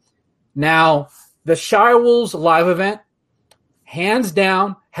repeat. Now, the Shire Wolves live event, hands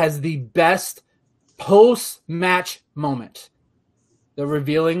down, has the best post-match moment. The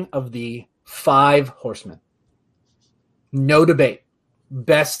revealing of the 5 horsemen. No debate.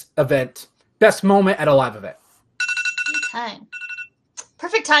 Best event. Best moment at a live event. Time.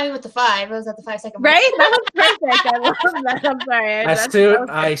 Perfect timing with the 5. It was at the 5-second mark. Right? That was perfect. I love that. I'm sorry. As soon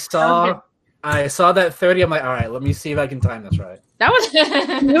I saw that 30, I'm like, all right, let me see if I can time this right. That was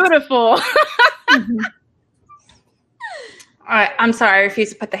beautiful. All right, I'm sorry. I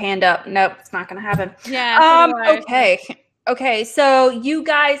refuse to put the hand up. Nope, it's not going to happen. Yeah. Okay, so you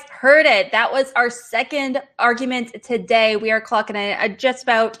guys heard it. That was our second argument today. We are clocking in at just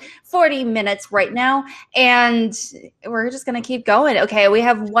about 40 minutes right now, and we're just going to keep going. Okay, we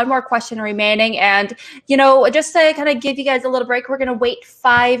have one more question remaining, and, just to kind of give you guys a little break, we're going to wait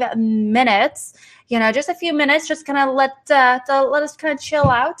 5 minutes. Just a few minutes, just kind of let us kind of chill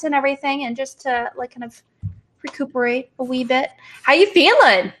out and everything, and just to kind of recuperate a wee bit. How you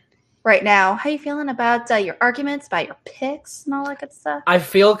feeling right now? How you feeling about your arguments, about your picks, and all that good stuff? I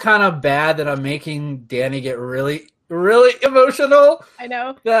feel kind of bad that I'm making Danny get really, really emotional. I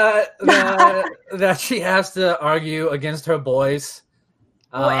know that she has to argue against her boys.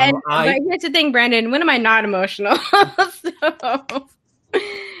 But here's the thing, Brandon. When am I not emotional? So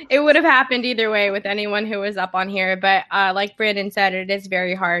it would have happened either way with anyone who was up on here. But like Brandon said, it is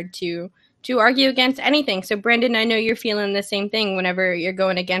very hard to argue against anything. So, Brandon, I know you're feeling the same thing whenever you're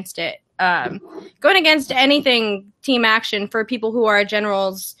going against it. Going against anything team action for people who are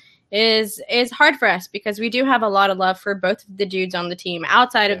generals is hard for us because we do have a lot of love for both of the dudes on the team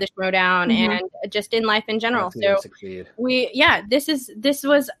outside of the Schmoedown and just in life in general. So this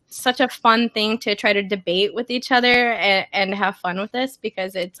was such a fun thing to try to debate with each other and have fun with this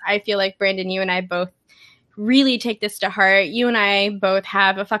because I feel like Brandon, you and I both really take this to heart. You and I both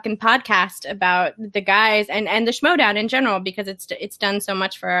have a fucking podcast about the guys and the Schmoedown in general because it's done so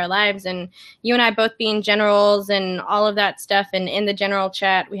much for our lives. And you and I both being generals and all of that stuff, and in the general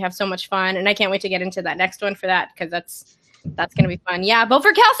chat, we have so much fun. And I can't wait to get into that next one for that because that's going to be fun. Yeah, vote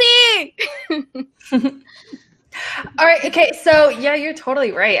for Kelsey! All right. Okay. So yeah, you're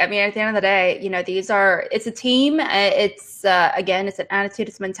totally right. I mean, at the end of the day, it's a team. It's again, it's an attitude,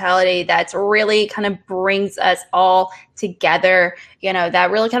 it's a mentality that's really kind of brings us all together. That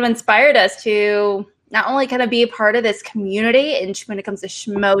really kind of inspired us to not only kind of be a part of this community and when it comes to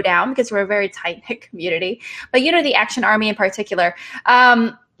Schmoedown, because we're a very tight-knit community, but the Action Army in particular.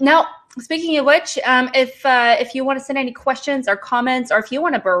 Now, speaking of which, if you want to send any questions or comments, or if you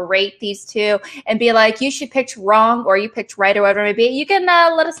want to berate these two and be like, you picked wrong or you picked right or whatever it may be, you can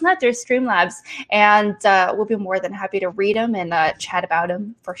let us know through Streamlabs, and we'll be more than happy to read them and chat about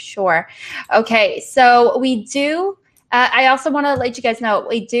them for sure. Okay, so we do. I also want to let you guys know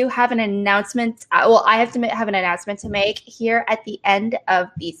we do have an announcement. I have to have an announcement to make here at the end of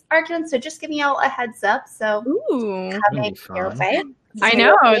these arguments. So just giving y'all a heads up. So coming your way. I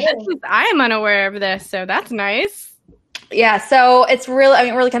know. I am unaware of this, so that's nice. Yeah, so it's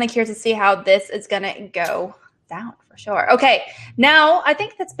really kind of curious to see how this is going to go down for sure. Okay, now I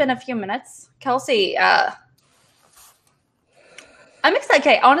think it's been a few minutes. Kelsey, I'm excited.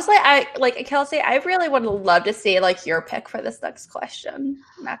 Okay, honestly, Kelsey, I really would love to see your pick for this next question.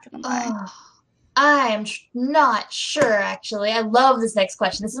 I'm not going to lie. I'm not sure, actually. I love this next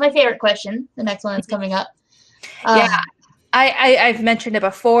question. This is my favorite question, the next one that's coming up. Yeah. I've mentioned it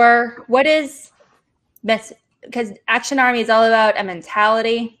before. What is this? Because Action Army is all about a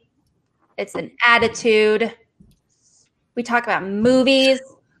mentality. It's an attitude. We talk about movies,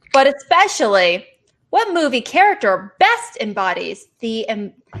 but especially what movie character best embodies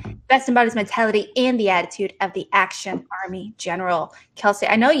mentality and the attitude of the Action Army general? Kelsey,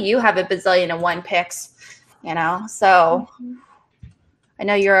 I know you have a bazillion and one picks, so I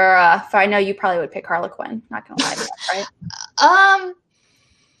know I know you probably would pick Harlequin. Not gonna lie to that, right?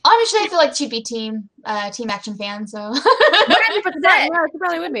 Honestly, I feel like she'd be team action fan. So 100%. Yeah, she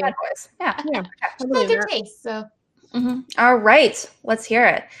probably would be. Yeah. Good taste. So. All right, let's hear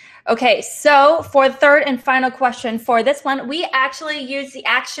it. Okay, so for the third and final question for this one, we actually use the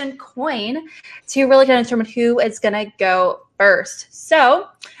action coin to really kind of determine who is going to go first. So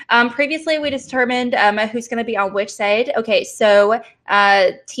previously we determined who's going to be on which side. Okay, so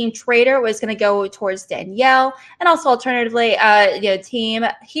Team Traitor was going to go towards Danielle, and also alternatively, Team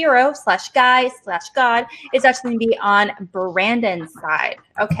Hero / Guy / God is actually going to be on Brandon's side.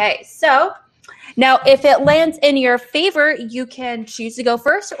 Okay, so now, if it lands in your favor, you can choose to go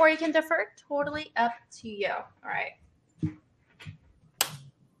first or you can defer. Totally up to you. All right.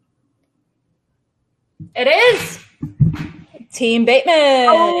 It is Team Bateman.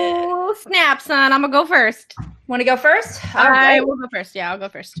 Oh, snap, son. I'm going to go first. Want to go first? I will go first. Yeah, I'll go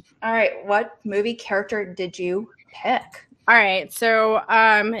first. All right. What movie character did you pick? All right, so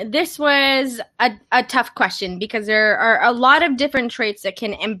this was a tough question because there are a lot of different traits that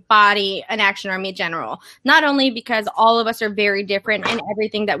can embody an Action Army general. Not only because all of us are very different in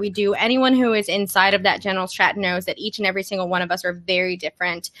everything that we do. Anyone who is inside of that general's chat knows that each and every single one of us are very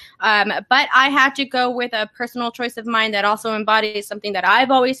different. But I had to go with a personal choice of mine that also embodies something that I've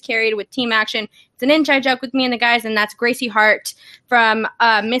always carried with Team Action. It's an inside joke with me and the guys, and that's Gracie Hart from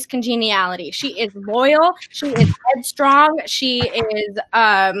Miss Congeniality. She is loyal. She is headstrong. She's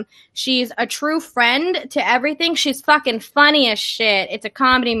a true friend to everything. She's fucking funny as shit. It's a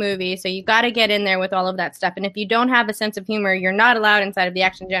comedy movie, so you got to get in there with all of that stuff. And if you don't have a sense of humor, you're not allowed inside of the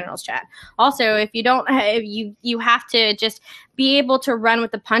Action Generals chat. Also, if you don't, you have to just be able to run with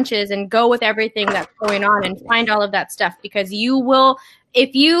the punches and go with everything that's going on and find all of that stuff, because you will,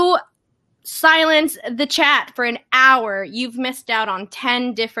 if you silence the chat for an hour, you've missed out on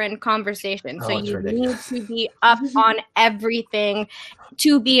 10 different conversations. So you ridiculous. Need to be up on everything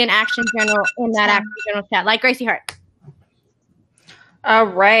to be an Action General in that Action General chat, like Gracie Hart. All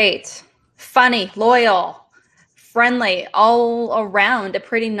right. Funny, loyal, friendly, all around a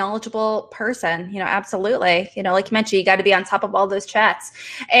pretty knowledgeable person. Absolutely. Like you mentioned, you got to be on top of all those chats.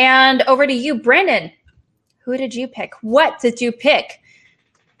 And over to you, Brandon. Who did you pick? What did you pick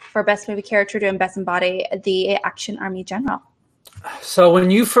for best movie character to best embody the Action Army General? So when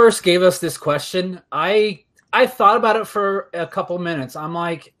you first gave us this question, I thought about it for a couple minutes. I'm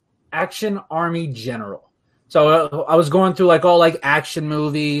like, Action Army General. So I was going through all action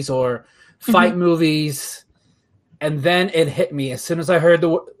movies or fight movies, and then it hit me as soon as I heard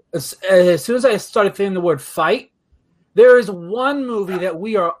as soon as I started feeling the word fight. There is one movie that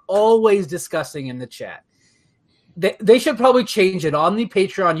we are always discussing in the chat. They should probably change it on the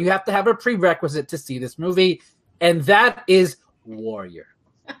Patreon. You have to have a prerequisite to see this movie, and that is Warrior.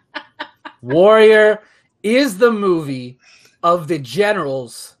 Warrior is the movie of the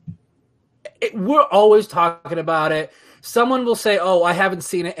generals. We're always talking about it. Someone will say, oh, I haven't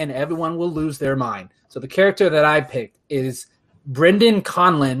seen it, and everyone will lose their mind. So the character that I picked is Brendan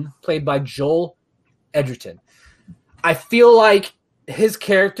Conlon, played by Joel Edgerton. I feel like his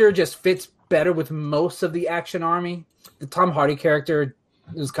character just fits better with most of the Action Army. The Tom Hardy character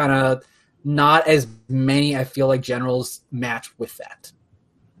is kind of not as many, I feel like, generals match with that.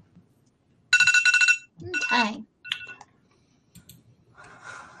 Okay.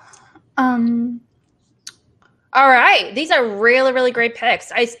 All right. These are really, really great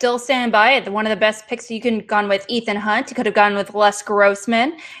picks. I still stand by it. One of the best picks, you could have gone with Ethan Hunt. You could have gone with Les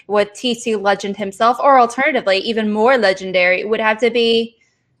Grossman, with TC Legend himself, or alternatively, even more legendary, it would have to be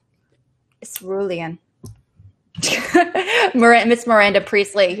Cerulean. Miss Miranda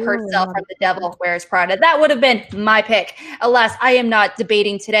Priestley herself from The Devil Wears Prada. That would have been my pick. Alas, I am not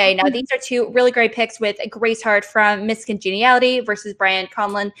debating today. Now, these are two really great picks, with Grace Hart from Miss Congeniality versus Brian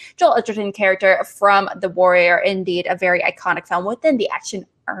Conlon, Joel Edgerton character from The Warrior. Indeed, a very iconic film within the Action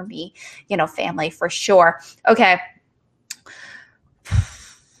Army, family for sure. Okay.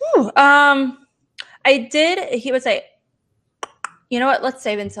 He would say, you know what? Let's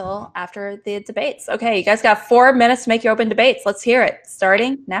save until after the debates. Okay, you guys got 4 minutes to make your open debates. Let's hear it.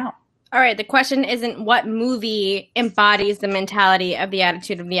 Starting now. All right, the question isn't what movie embodies the mentality of the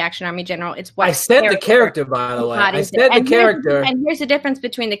attitude of the Action Army General. It's what I said the character, by the way. I said the character. And here's the difference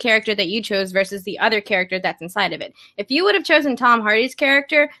between the character that you chose versus the other character that's inside of it. If you would have chosen Tom Hardy's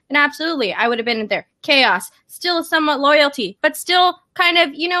character, then absolutely, I would have been in there. Chaos, still somewhat loyalty, but still kind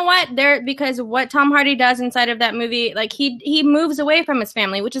of, because what Tom Hardy does inside of that movie, he moves away from his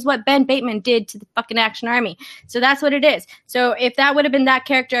family, which is what Ben Bateman did to the fucking Action Army. So that's what it is. So if that would have been that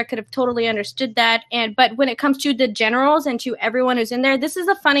character, I could have totally understood that. But when it comes to the generals and to everyone who's in there, this is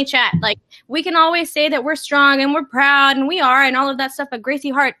a funny chat. We can always say that we're strong and we're proud, and we are, and all of that stuff, but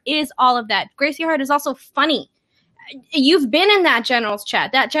Gracie Hart is all of that. Gracie Hart is also funny. You've been in that generals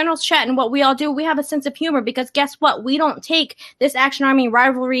chat, and what we all do, we have a sense of humor, because guess what? We don't take this Action Army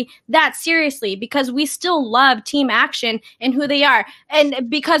rivalry that seriously, because we still love Team Action and who they are, and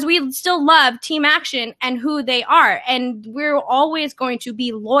because we still love Team Action and who they are, and we're always going to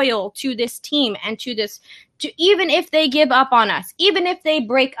be loyal to this team and to this, even if they give up on us, even if they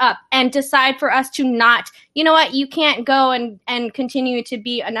break up and decide for us to not, you can't go and continue to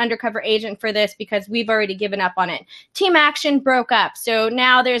be an undercover agent for this because we've already given up on it. Team Action broke up, so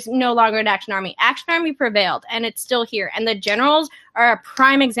now there's no longer an Action Army. Action Army prevailed, and it's still here. And the generals are a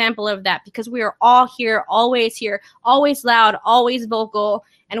prime example of that, because we are all here, always loud, always vocal,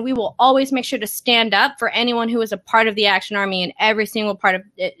 and we will always make sure to stand up for anyone who is a part of the Action Army in every single part of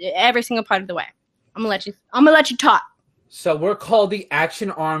the way. I'm gonna let you talk. So we're called the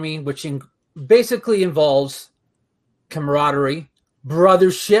Action Army, which basically involves camaraderie,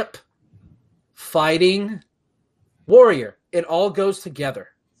 brothership, fighting, warrior. It all goes together.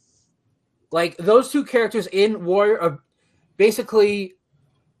 Those two characters in Warrior are basically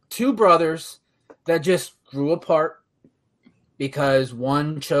two brothers that just grew apart because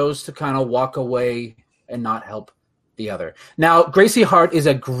one chose to kind of walk away and not help the other. Now, Gracie Hart is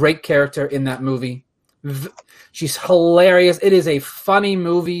a great character in that movie. She's hilarious. It is a funny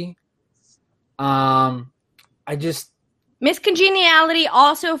movie. Miss Congeniality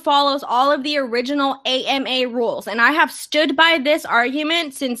also follows all of the original AMA rules, and I have stood by this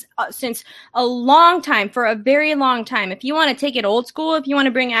argument since a long time, for a very long time. If you want to take it old school, if you want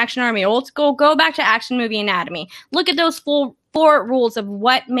to bring Action Army old school, go back to Action Movie Anatomy. Look at those four rules of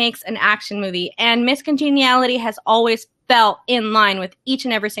what makes an action movie, and Miss Congeniality has always fell in line with each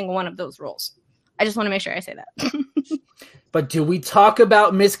and every single one of those rules. I just want to make sure I say that. But do we talk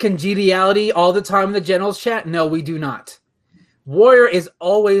about Miss Congeniality all the time in the Generals chat? No, we do not. Warrior is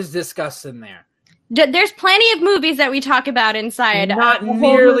always discussed in there. There's plenty of movies that we talk about inside. Not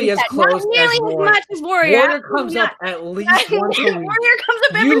nearly as close as much as Warrior. Warrior comes up at least once a week. Warrior comes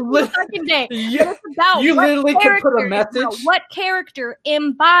up every fucking day. Yeah, you literally can put a message. What character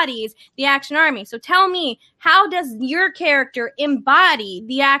embodies the Action Army? So tell me, how does your character embody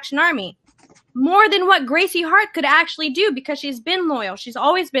the Action Army? More than what Gracie Hart could actually do, because she's been loyal. She's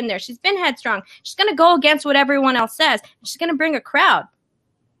always been there. She's been headstrong. She's going to go against what everyone else says. She's going to bring a crowd.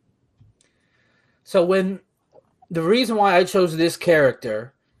 So the reason why I chose this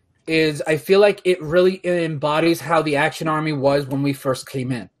character is I feel like it really embodies how the Action Army was when we first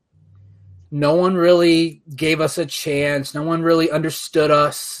came in. No one really gave us a chance. No one really understood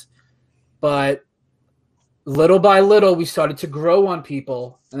us. But little by little, we started to grow on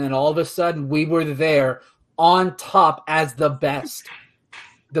people. And then all of a sudden, we were there on top as the best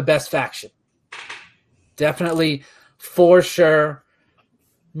faction. Definitely, for sure.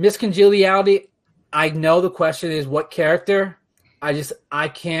 Miss Congeniality, I know the question is what character. I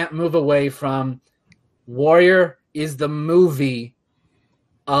can't move away from Warrior is the movie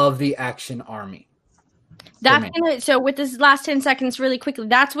of the Action Army. So with this last 10 seconds really quickly,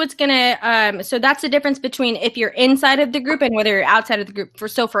 that's what's gonna so that's the difference between if you're inside of the group and whether you're outside of the group.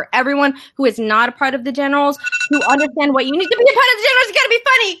 For everyone who is not a part of the Generals, who understand what you need to be a part of the Generals, you gotta be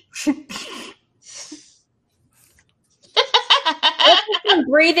funny. Let's do some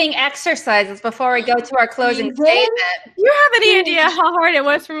breathing exercises before we go to our closing statement. You have any idea how hard it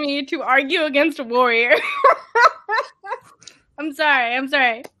was for me to argue against a Warrior? I'm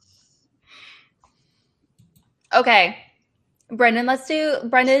sorry. Okay, Danny, let's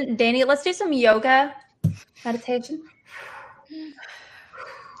do some yoga meditation.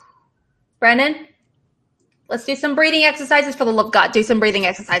 Brendan, let's do some breathing exercises. For the love of God, do some breathing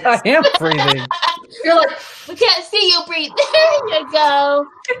exercises. I am breathing. You're like, we can't see you breathe. There you go.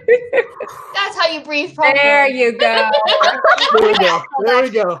 That's how you breathe properly. There you go. There we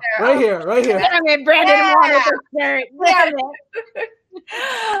go. Right here. Damn it, Brandon wanted to start. Damn it.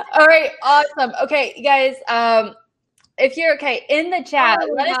 All right, awesome. Okay, you guys, if you're okay in the chat,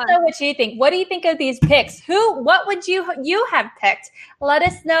 let us know what you think. What do you think of these picks? What would you have picked? Let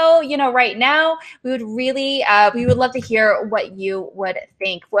us know, right now. We would really, we would love to hear what you would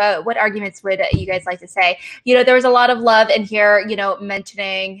think. What arguments would you guys like to say? There was a lot of love in here,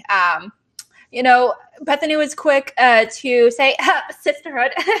 mentioning, Bethany was quick to say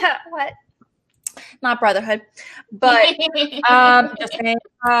sisterhood. What? Not brotherhood, but just saying.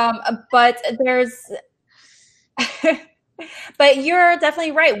 But there's, but you're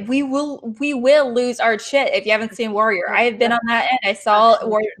definitely right. We will lose our shit if you haven't seen Warrior. I have been on that end. I saw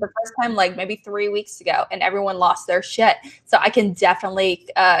Warrior the first time, like maybe 3 weeks ago, and everyone lost their shit. So I can definitely,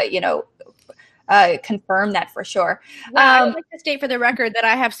 confirm that for sure. Well, I would like to state for the record that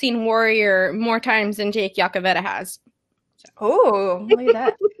I have seen Warrior more times than Jake Yacovetta has. Oh, look at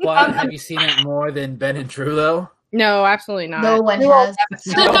that. Well, have you seen it more than Ben and Drew, though? No, absolutely not. No one has.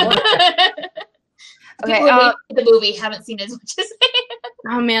 Okay, the movie haven't seen as much as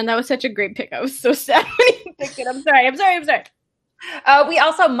Oh man, that was such a great pick. I was so sad when he picked it. I'm sorry. We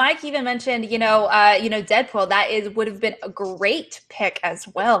also, Mike even mentioned, Deadpool. That would have been a great pick as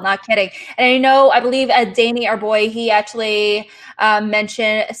well. Not kidding. And I believe Danny, our boy, he actually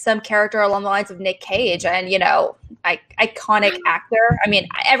mentioned some character along the lines of Nick Cage, and iconic actor. I mean,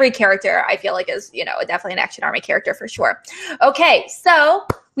 every character I feel like is definitely an Action Army character for sure. Okay, so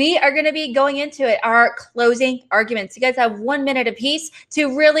we are going to be going into it, our closing arguments. You guys have 1 minute apiece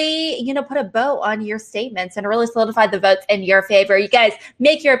to really, put a bow on your statements and really solidify the votes in your favor. You guys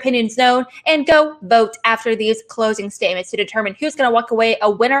make your opinions known and go vote after these closing statements to determine who's going to walk away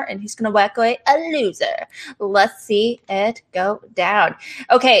a winner and who's going to walk away a loser. Let's see it go down.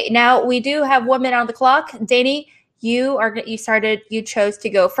 Okay, now we do have 1 minute on the clock. Danny, you chose to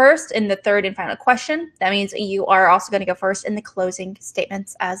go first in the third and final question. That means you are also going to go first in the closing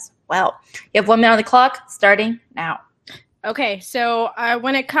statements as well. You have 1 minute on the clock starting now. Okay, so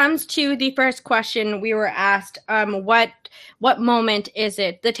when it comes to the first question, we were asked, what moment is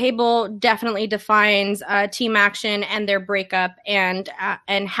it? The table definitely defines team action and their breakup, and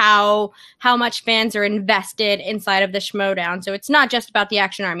how much fans are invested inside of the Schmodown. So it's not just about the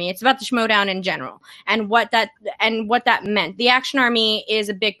Action Army; it's about the Schmodown in general, and what that meant. The Action Army is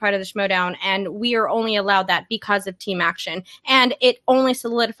a big part of the Schmodown, and we are only allowed that because of team action, and it only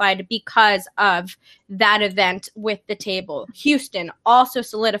solidified because of that event with the table. Houston also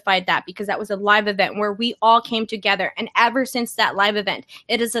solidified that because that was a live event where we all came together. And ever since that live event,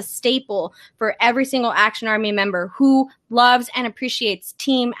 it is a staple for every single Action Army member who loves and appreciates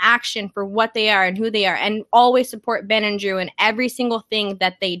team action for what they are and who they are, and always support Ben and Drew in every single thing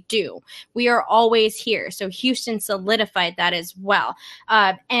that they do. We are always here. So Houston solidified that as well.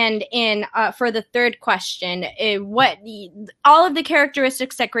 And for the third question, what all of the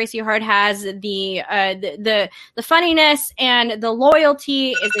characteristics that Gracie Hart has, the funniness and the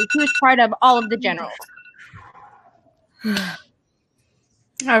loyalty is a huge part of all of the generals.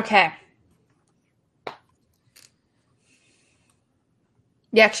 Okay.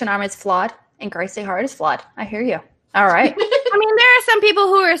 The Action Army is flawed, and Gracie Hart is flawed. I hear you. All right. I mean, there are some people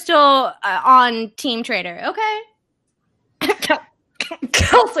who are still on Team Trader. Okay.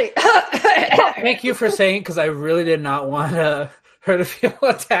 Kelsey. Thank you for saying, because I really did not want her to feel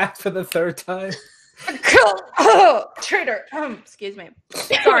attacked for the third time. Trader. Excuse me.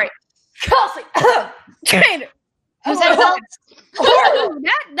 Sorry. Kelsey. Trader. Who's that?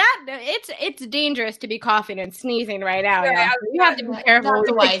 It's dangerous to be coughing and sneezing right now. Yeah, So you have to be careful not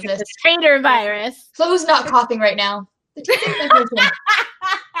the with wisest. the Trader virus. So who's not coughing right now? She is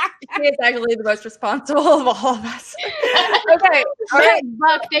actually the most responsible of all of us. Okay. All right.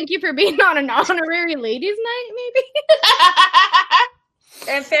 Buck, thank you for being on an honorary ladies' night, maybe?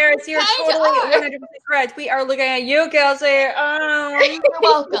 And Ferris, you're totally 100% correct. We are looking at you, Kelsey. You're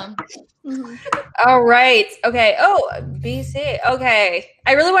welcome. All right. Okay. Oh, BC. Okay.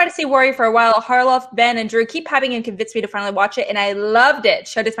 I really wanted to see Warrior for a while. Harloff, Ben, and Drew keep having him convince me to finally watch it, and I loved it.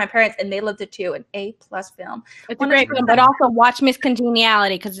 Showed it to my parents, and they loved it too. An A+ film. It's a great film, but also watch Miss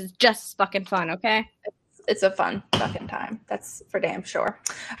Congeniality because it's just fucking fun, okay? It's a fun fucking time. That's for damn sure.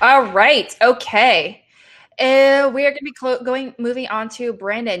 All right. Okay. We are going to be moving on to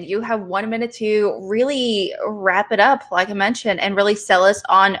Brandon. You have 1 minute to really wrap it up, like I mentioned, and really sell us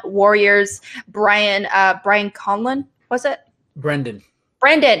on Warriors. Brian Conlon, was it? Brendan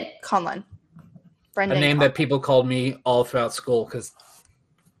Conlon. A name that people called me all throughout school,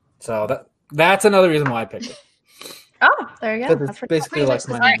 that's another reason why I picked it. Oh, there you go. That's basically like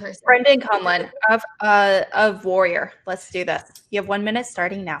my name. Brendan Conlon of Warrior. Let's do this. You have 1 minute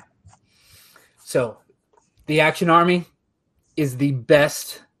starting now. So, the Action Army is the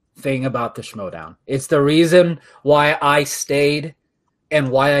best thing about the Schmodown. It's the reason why I stayed and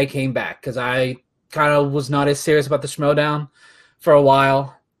why I came back, because I kind of was not as serious about the Schmodown for a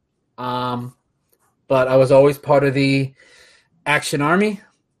while. But I was always part of the Action Army,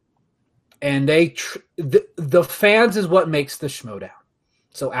 and the fans is what makes the Schmodown.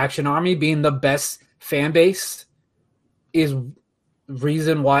 So Action Army being the best fan base is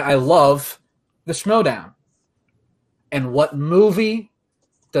reason why I love the Schmodown. And what movie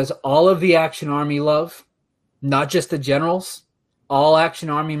does all of the Action Army love? Not just the generals, all Action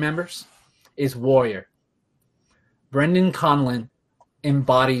Army members, is Warrior. Brendan Conlon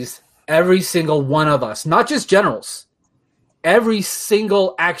embodies every single one of us, not just generals, every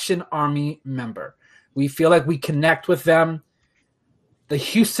single Action Army member. We feel like we connect with them. The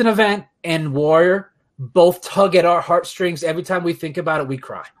Houston event and Warrior both tug at our heartstrings. Every time we think about it, we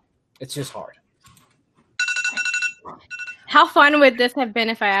cry. It's just hard. How fun would this have been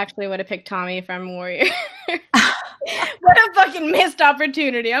if I actually would have picked Tommy from Warrior? What a fucking missed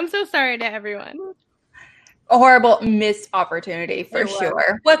opportunity. I'm so sorry to everyone. A horrible missed opportunity for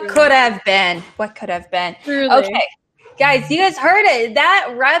sure. What could have been? Truly. Okay. Guys, you guys heard it.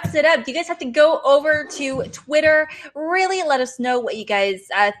 That wraps it up. You guys have to go over to Twitter. Really let us know what you guys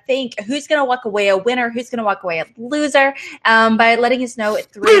think. Who's going to walk away a winner? Who's going to walk away a loser? By letting us know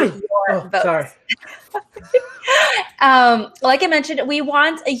through your votes. Sorry. Like I mentioned, we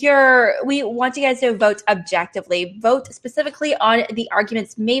want you guys to vote objectively. Vote specifically on the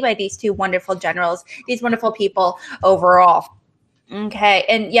arguments made by these two wonderful generals, these wonderful people overall. Okay,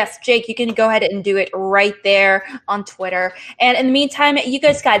 and yes, Jake, you can go ahead and do it right there on Twitter. And in the meantime, you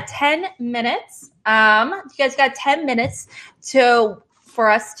guys got 10 minutes. You guys got 10 minutes for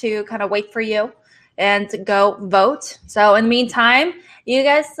us to kind of wait for you and to go vote. So in the meantime, you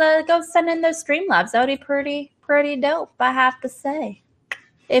guys go send in those Streamlabs. That would be pretty dope, I have to say.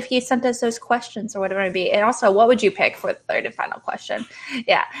 if you sent us those questions or whatever it might be. And also, what would you pick for the third and final question?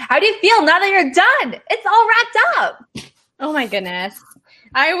 Yeah. How do you feel now that you're done? It's all wrapped up. Oh my goodness.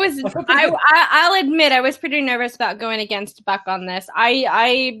 I'll admit I was pretty nervous about going against Buck on this.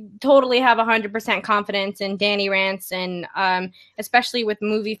 I totally have 100% confidence in Danny Rance, and especially with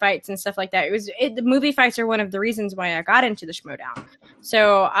movie fights and stuff like that. The movie fights are one of the reasons why I got into the Schmodown.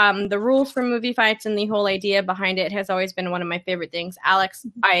 So the rules for movie fights and the whole idea behind it has always been one of my favorite things. Alex,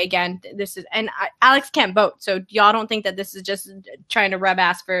 Alex can't vote, so y'all don't think that this is just trying to rub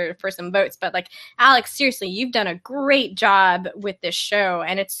ass for some votes. But like, Alex, seriously, you've done a great job with this show.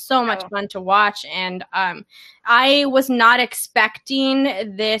 And it's so much fun to watch. And I was not expecting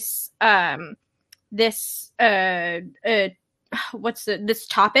this this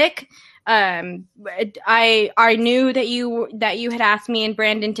topic. I knew that you had asked me and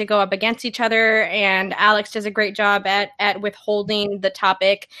Brandon to go up against each other, and Alex does a great job at withholding the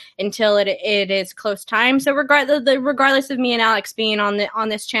topic until it is close time. So regardless of me and Alex being on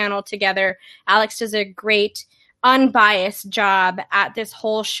this channel together, Alex does a great unbiased job at this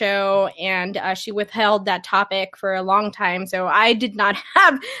whole show, and she withheld that topic for a long time. So I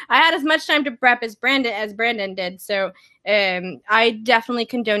had as much time to prep as Brandon did. So I definitely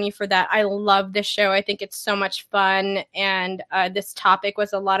condone you for that. I love this show. I think it's so much fun, and this topic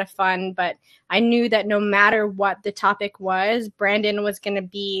was a lot of fun, but I knew that no matter what the topic was, Brandon was going to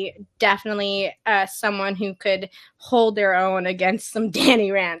be definitely someone who could hold their own against some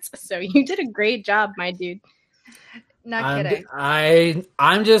Danny Rance. So you did a great job, my dude. Not kidding.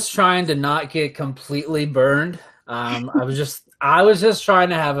 I'm just trying to not get completely burned. I was just trying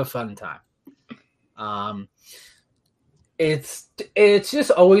to have a fun time. It's just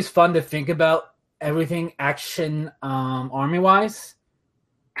always fun to think about everything action army wise.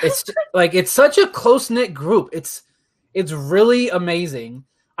 It's like it's such a close knit group. It's really amazing.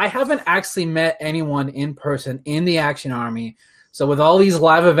 I haven't actually met anyone in person in the Action Army, so with all these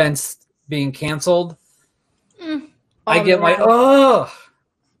live events being canceled. I get I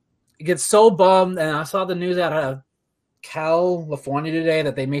get so bummed, and I saw the news out of California today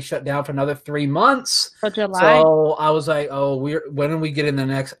that they may shut down for another 3 months. So I was like, when are we getting the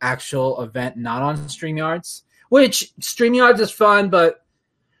next actual event not on StreamYards? Which StreamYards is fun, but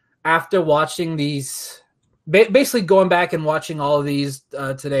after watching these, basically going back and watching all of these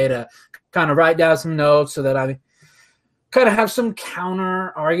today to kind of write down some notes so that I kind of have some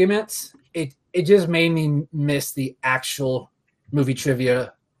counter arguments, it just made me miss the actual movie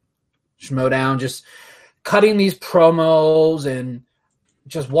trivia Schmodown, just cutting these promos and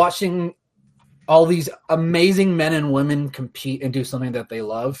just watching all these amazing men and women compete and do something that they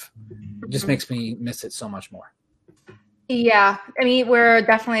love. It just makes me miss it so much more. Yeah, I mean, we're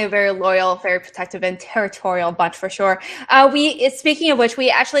definitely a very loyal, very protective, and territorial bunch for sure. Speaking of which, we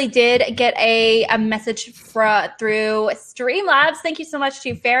actually did get a message through Streamlabs. Thank you so much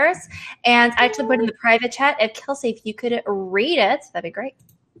to Ferris. And I actually put in the private chat. If Kelsey, if you could read it, that'd be great.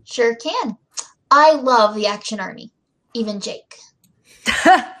 Sure can. I love the Action Army, even Jake.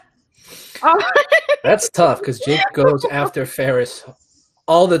 That's tough because Jake goes after Ferris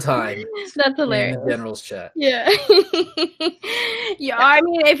all the time. That's hilarious. In the general's chat. Yeah. Yeah. I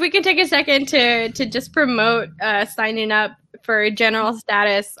mean, if we can take a second to just promote signing up for general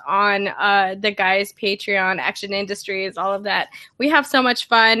status on the guys' Patreon, Action Industries, all of that. We have so much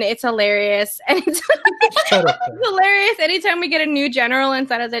fun. It's hilarious. And it's hilarious anytime we get a new general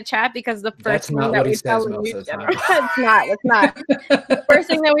inside of the chat, because the first thing that we tell a new general, it's not. The first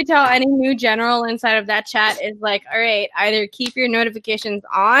thing that we tell any new general inside of that chat is like, all right, either keep your notifications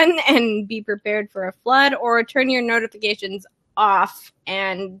on and be prepared for a flood, or turn your notifications off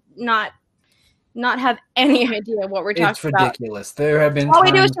and not have any idea what we're talking about. It's ridiculous. There have been all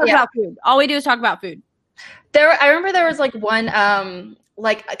we do is talk about food. All we do is talk about food. I remember there was like one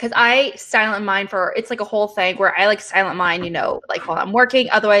because I silent mine it's like a whole thing where I like silent mine, like while I'm working,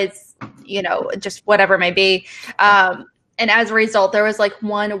 otherwise, just whatever it may be. And as a result, there was like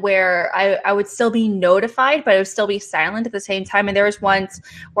one where I would still be notified, but it would still be silent at the same time. And there was once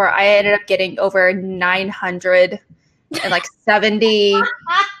where I ended up getting over 900 and like 70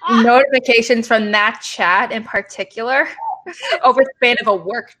 notifications from that chat in particular over the span of a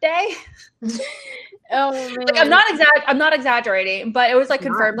work day. Oh man. Like, I'm not exaggerating, but it was like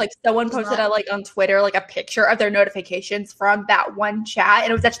confirmed. Like someone posted on Twitter like a picture of their notifications from that one chat,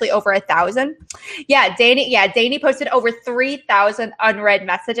 and it was actually over 1,000. Danny posted over 3,000 unread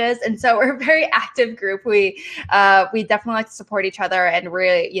messages, and so we're a very active group. We definitely like to support each other, and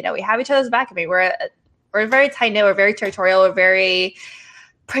really, we have each other's back. I mean, we're very tight knit. We're very territorial. We're very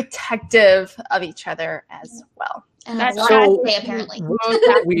protective of each other as well. And That's a lot so to say, apparently.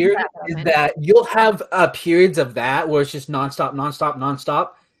 what's weird is that you'll have periods of that where it's just nonstop,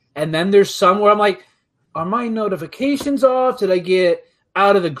 and then there's some where I'm like, are my notifications off? Did I get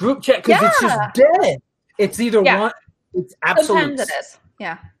out of the group chat? Because it's just dead. It's either one. It's absolute. Sometimes it is.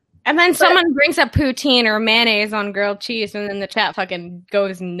 Yeah. And then someone brings up poutine or mayonnaise on grilled cheese, and then the chat fucking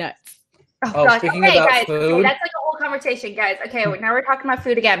goes nuts. Oh, gosh. speaking Okay, about guys, food, that's like a whole conversation, guys. Okay, now we're talking about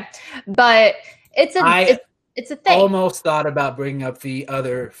food again, but it's a thing. almost thought about bringing up the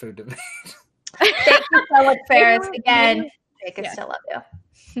other food debate. Thank you so much, Ferris. Again, Jake, I still love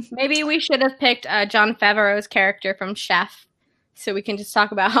you. Maybe we should have picked Jon Favreau's character from Chef, so we can just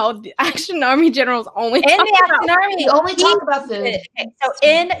talk about how the Action Army generals only In talk the about Action Army, We only talk about food. Okay, so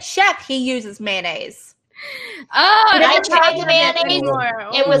in Chef, he uses mayonnaise. Oh, But I that's tried the not mayonnaise. anymore.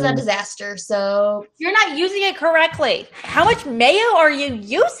 It was a disaster. So You're not using it correctly. How much mayo are you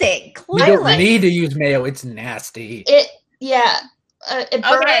using? You Clearly. don't need to use mayo. It's nasty. it burns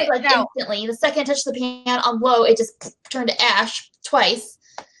Okay, like no. instantly. The second I touched the pan on low, it just turned to ash twice.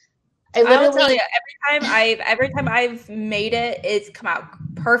 I I will tell literally you, every time I've made it, it's come out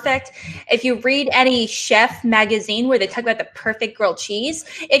perfect. If you read any chef magazine where they talk about the perfect grilled cheese,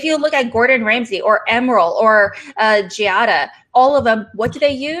 if you look at Gordon Ramsay or Emerald or Giada, all of them, what do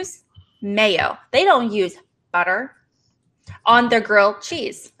they use? Mayo. They don't use butter on their grilled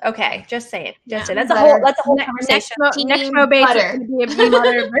cheese. Okay, just saying. Just saying. That's a butter. whole Next conversation. mo base butter. is going to be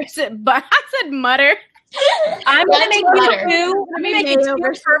mutter versus but I said mutter. I'm gonna That's make butter. you I'm gonna make you Mayo two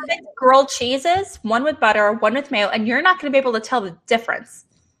versus- perfect grilled cheeses, one with butter, one with mayo, and you're not gonna be able to tell the difference.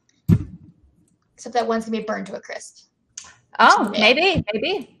 except that one's gonna be burned to a crisp. Oh, Mayo.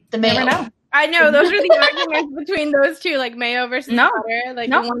 maybe. The You mayo. never know. I know those are the arguments between those two, like mayo versus No. butter. Like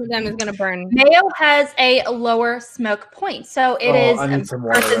No. one of them is gonna burn. Mayo has a lower smoke point, so it is I need some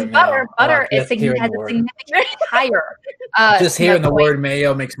water versus right now. butter. Butter Just hearing has the a word. significantly higher. Just hearing smoke the point. word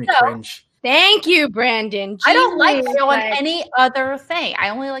mayo makes me So- cringe. Thank you, Brandon. I don't like Jesus, mayo on like- any other thing. I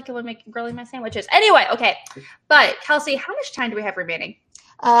only like it when grilling my sandwiches. Anyway, okay. But Kelsey, how much time do we have remaining?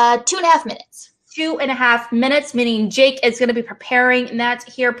 2.5 minutes. 2.5 minutes, meaning Jake is going to be preparing that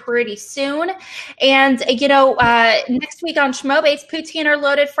here pretty soon. And, next week on Schmobates, poutine or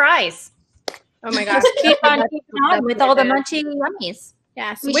loaded fries. Oh my gosh. Keep on keeping on with all the munchy yummies.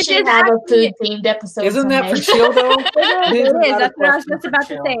 Yes, We which should is have a actually- food themed episode. Isn't that for someday. chill though? It Isn't is. that a That's what I was question just for about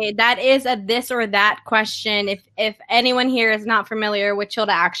to chill? say. That is a this or that question. If anyone here is not familiar with Chill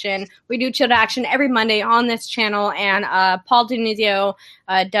to Action, we do Chill to Action every Monday on this channel, and Paul Denizio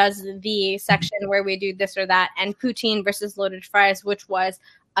does the section where we do this or that, and poutine versus loaded fries, which was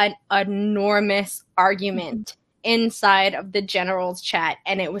an enormous argument inside of the general's chat,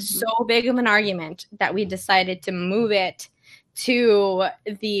 and it was so big of an argument that we decided to move it to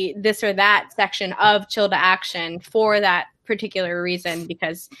the this or that section of Chill to Action for that particular reason,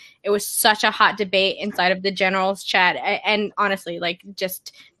 because it was such a hot debate inside of the general's chat. And honestly, like,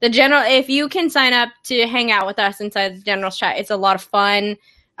 just the general, if you can sign up to hang out with us inside the general's chat, it's a lot of fun.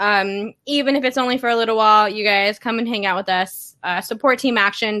 Even if it's only for a little while, you guys come and hang out with us. Support Team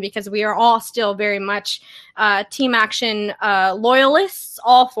Action, because we are all still very much Team Action loyalists,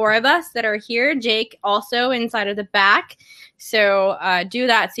 all four of us that are here. Jake also inside of the back. So do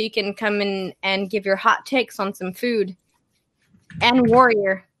that so you can come in and give your hot takes on some food. And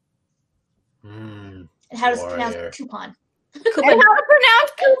Warrior. And how does it pronounce Warrior. coupon? And how to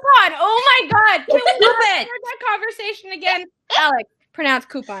pronounce coupon. Oh my God. Can we Coupon. start that conversation again? Alex, pronounce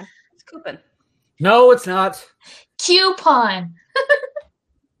coupon. It's coupon. No, it's not. Coupon.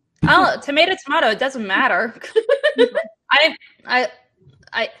 Oh, tomato, it doesn't matter. I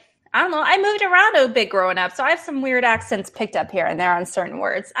don't know. I moved around a bit growing up, so I have some weird accents picked up here and there on certain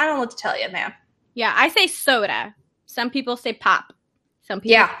words. I don't know what to tell you, man. Yeah, I say soda. Some people say pop. Some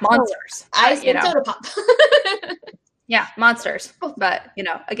people Yeah, monsters. I But, you said know. soda pop. Yeah, monsters. But,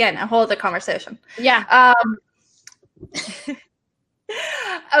 again, a whole other conversation. Yeah.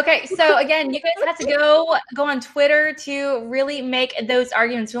 Okay, so again, you guys have to go on Twitter to really make those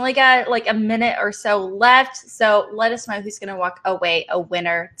arguments. We only got like a minute or so left, so let us know who's going to walk away a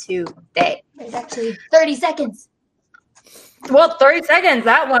winner today. It's actually 30 seconds. Well, 30 seconds,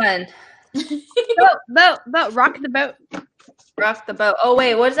 that one. Boat, rock the boat. Rock the Boat. Oh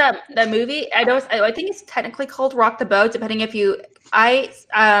wait, what is that movie? I think it's technically called Rock the Boat, depending if you. When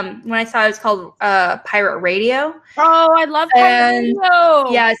I saw it was called Pirate Radio. Oh, I love And-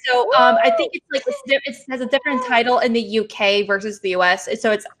 Pirate. Yeah, so I think it's like it has a different title in the UK versus the US.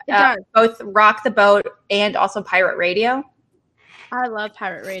 So it's It does. both Rock the Boat and also Pirate Radio. I love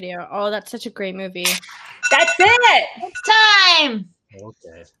Pirate Radio. Oh, that's such a great movie. That's it. It's time.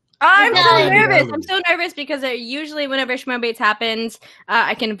 Okay. I'm so Done. nervous. I'm so nervous because usually whenever Schmobates happens,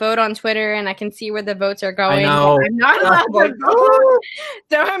 I can vote on Twitter and I can see where the votes are going. I know. I'm not allowed to vote.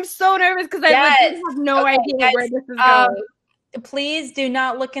 So I'm so nervous because I literally have no idea guys, where this is going. Please do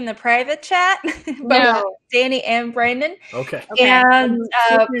not look in the private chat. No. Danny and Brandon. Okay. And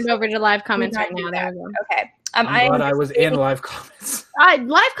turn it over to live comments right now. There we go. Okay. I'm glad I was in live comments.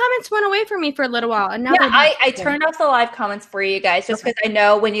 Live comments went away from me for a little while, and now I turned off the live comments for you guys just because I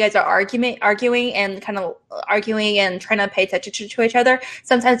know when you guys are arguing and kind of arguing and trying to pay attention to each other,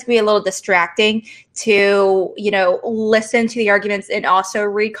 sometimes it can be a little distracting to listen to the arguments and also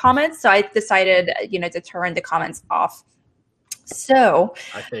read comments. So I decided to turn the comments off. So,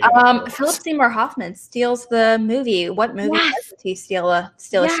 Philip Seymour Hoffman steals the movie. What movie does he steal a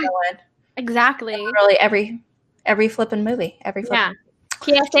show in? Exactly. Really, every flipping movie. Every flipping. Yeah.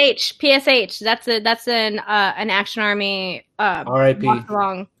 PSH. That's an Action Army. R.I.P.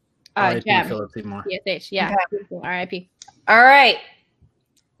 Long. R.I.P. Philip Seymour. PSH. Yeah. Okay. R.I.P. All right.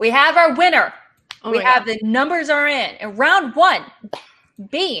 We have our winner. Oh we have the numbers are in. And round 1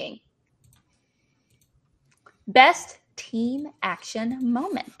 being best team action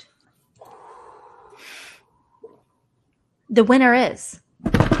moment. The winner is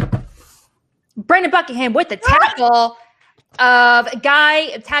Brandon Buckingham with the tackle of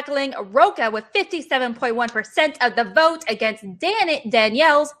Guy tackling Roca with 57.1% of the vote against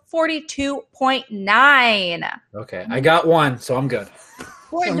Danielle's 42.9%. Okay, I got one, so I'm good.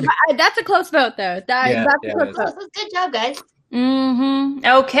 That's a close vote, though. That's a close vote. Good job, guys.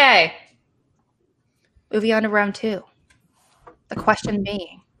 Okay. Moving on to round 2. The question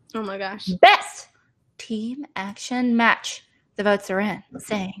being, oh my gosh, best team action match. The votes are in,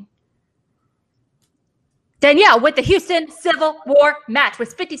 saying Danielle with the Houston Civil War match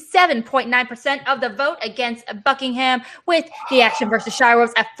with 57.9% of the vote against Buckingham with the Action versus Shy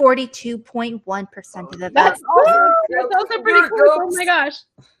Wolves at 42.1% of the vote. That's also pretty cool. Oh my gosh.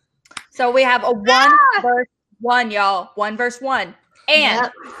 So we have a 1 versus 1, y'all. 1 versus 1. And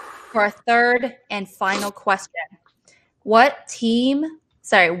for our third and final question, what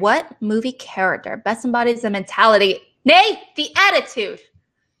movie character best embodies the mentality, nay, the attitude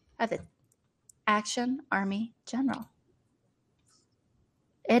of the Action Army General?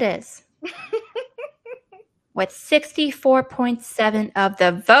 It is with 64.7% of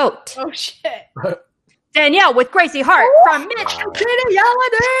the vote. Oh shit. Danielle with Gracie Hart from Mid-Trinity.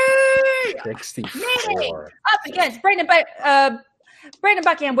 64. Up against Brandon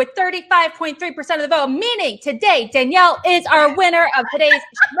Buckingham with 35.3% of the vote, meaning today Danielle is our winner of today's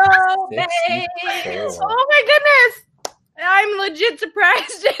show. Oh my goodness. I'm legit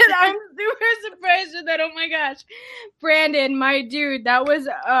surprised. I'm super surprised with that. Oh my gosh. Brandon, my dude, that was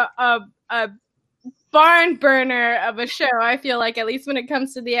a barn burner of a show. I feel like, at least when it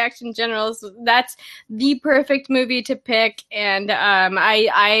comes to the Action Generals, that's the perfect movie to pick. And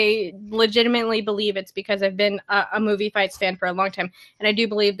I legitimately believe it's because I've been a movie fights fan for a long time. And I do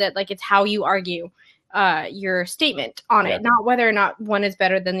believe that it's how you argue your statement on it, not whether or not one is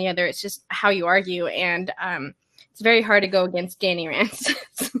better than the other. It's just how you argue. And it's very hard to go against Danny Rance.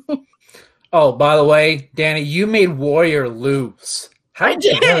 Oh, by the way, Danny, you made Warrior lose. How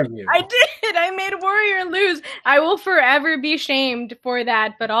dare you? I did. I made Warrior lose. I will forever be shamed for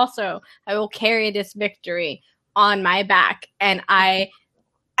that, but also I will carry this victory on my back, and I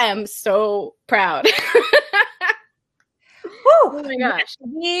am so proud. Oh my gosh.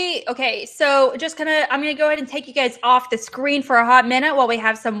 So I'm gonna go ahead and take you guys off the screen for a hot minute while we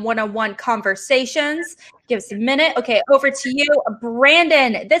have some one-on-one conversations. Give us a minute. Okay, over to you,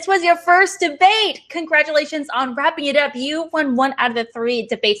 Brandon. This was your first debate. Congratulations on wrapping it up. You won 1 out of the 3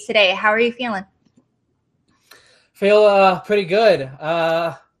 debates today. How are you feeling? Feel pretty good.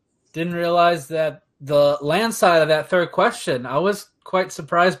 Didn't realize that the landslide of that third question. I was quite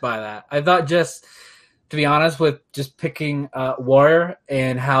surprised by that. I thought, just to be honest, with just picking Warrior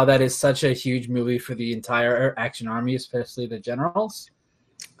and how that is such a huge movie for the entire Action Army, especially the Generals.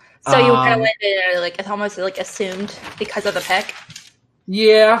 So you kind of went it's almost assumed because of the pick.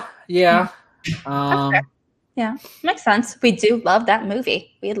 Yeah. Yeah, makes sense. We do love that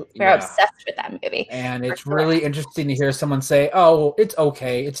movie. We're obsessed with that movie. And it's really interesting to hear someone say, "Oh, it's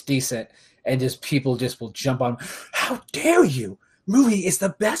okay, it's decent," and just people just will jump on. How dare you? Movie is the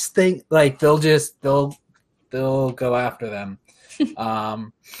best thing. They'll go after them.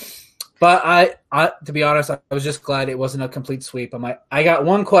 But I to be honest, I was just glad it wasn't a complete sweep. I got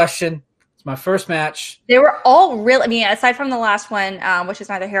one question. It's my first match. They were all really, aside from the last one, which is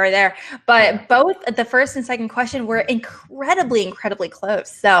neither here or there, but both the first and second question were incredibly, incredibly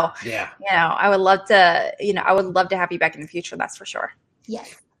close. So, yeah, I would love to, have you back in the future. That's for sure.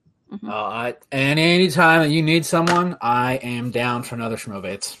 Yes. Anytime that you need someone, I am down for another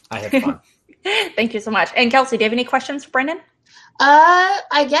Schmobates. I had fun. Thank you so much. And Kelsey, do you have any questions for Brendan?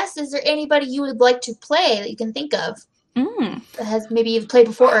 I guess, is there anybody you would like to play that you can think of? That has maybe you've played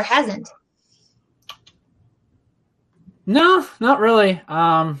before or hasn't? No, not really.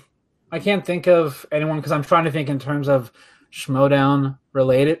 I can't think of anyone because I'm trying to think in terms of Schmodown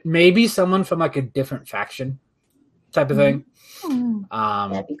related. Maybe someone from like a different faction type of thing.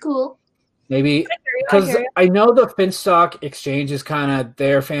 That'd be cool. Maybe because I know the Finstock Exchange is kind of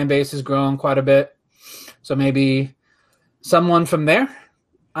their fan base has grown quite a bit. So maybe someone from there,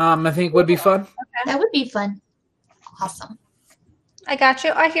 I think would be fun. Okay. That would be fun. Awesome. I got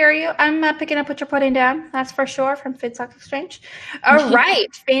you. I hear you. I'm picking up what you're putting down. That's for sure from Finstock Exchange. All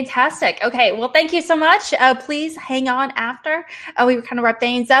right. Fantastic. Okay. Well, thank you so much. Please hang on after. We kind of wrap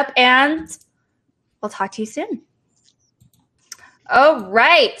things up, and we'll talk to you soon. All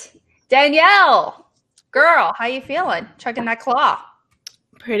right. Danielle, girl, how you feeling? Chugging that claw.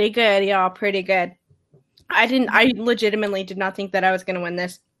 Pretty good, y'all. Pretty good. I legitimately did not think that I was going to win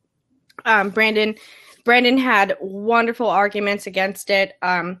this. Brandon had wonderful arguments against it.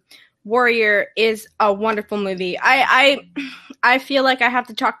 Warrior is a wonderful movie. I feel like I have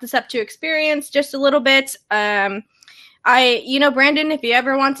to chalk this up to experience just a little bit. Brandon, if you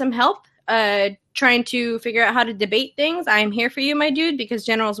ever want some help trying to figure out how to debate things, I'm here for you, my dude, because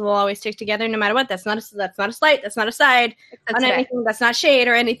generals will always stick together no matter what. That's not a slight. That's not a side on anything. That's not shade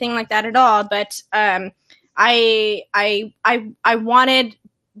or anything like that at all. But I wanted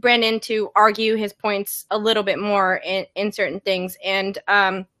Brandon to argue his points a little bit more in certain things, and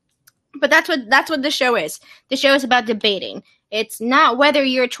but that's what the show is. The show is about debating. It's not whether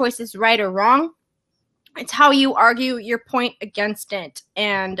your choice is right or wrong. It's how you argue your point against it,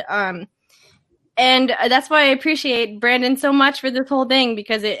 and that's why I appreciate Brandon so much for this whole thing,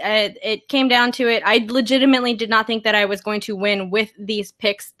 because it came down to it. I legitimately did not think that I was going to win with these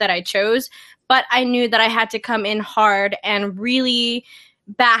picks that I chose, but I knew that I had to come in hard and really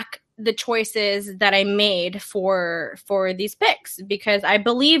back the choices that I made for these picks, because I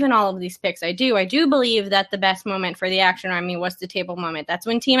believe in all of these picks. I do believe that the best moment for the Action Army was the table moment. That's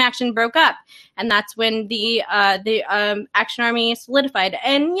when Team Action broke up, and that's when the Action Army solidified.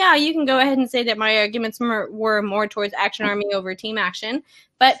 And yeah, you can go ahead and say that my arguments were more towards Action Army over Team Action,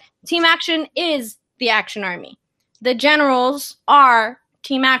 but Team Action is the Action Army. The generals are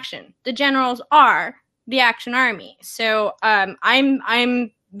Team Action. The generals are the Action Army. So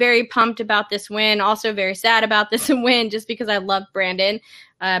I'm very pumped about this win. Also very sad about this win, just because I love Brandon.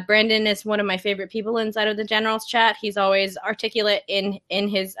 Brandon is one of my favorite people inside of the Generals chat. He's always articulate in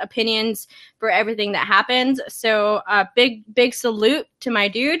his opinions for everything that happens. So big salute to my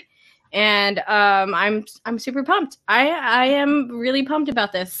dude. And I'm super pumped. I am really pumped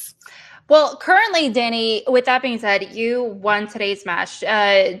about this. Well, currently, Danny, with that being said, you won today's match, 2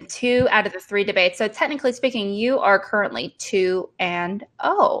 out of the 3 debates. So technically speaking, you are currently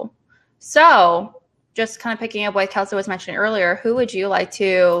 2-0. So just kind of picking up what Kelsey was mentioning earlier, who would you like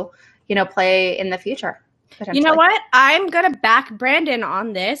to, play in the future? You know what? I'm going to back Brandon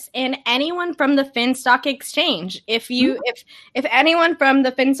on this, and anyone from the Finstock Exchange. If anyone from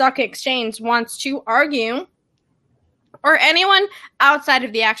the Finstock Exchange wants to argue, or anyone outside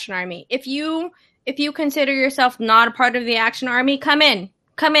of the Action Army, if you consider yourself not a part of the Action Army, come in,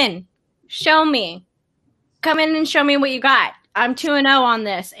 show me, come in and show me what you got. I'm 2-0 on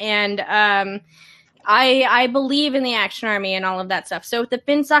this, and I believe in the Action Army and all of that stuff. So with the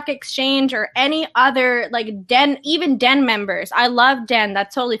Finstock Exchange or any other even Den members, I love Den.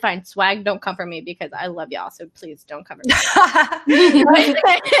 That's totally fine. Swag, don't come for me because I love y'all. So please don't come for me.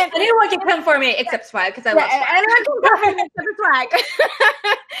 Anyone can come for me except Swag, because I love Swag. Anyone can come for me except Swag.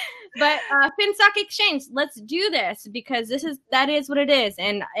 But Finstock Exchange, let's do this, because that is what it is.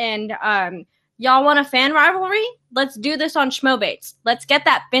 And y'all want a fan rivalry? Let's do this on Schmobates. Let's get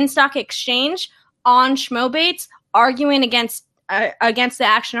that Finstock Exchange on Schmobates arguing against the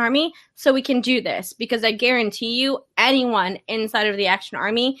Action Army, so we can do this, because I guarantee you anyone inside of the Action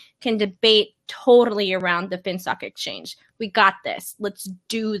Army can debate totally around the Finstock Exchange. We got this. Let's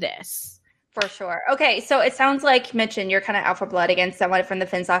do this. For sure. Okay, so it sounds like, Mitchin, you're kind of out for blood against someone from the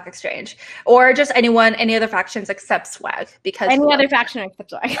Finstock Exchange, or just any other factions except Swag, because any other faction except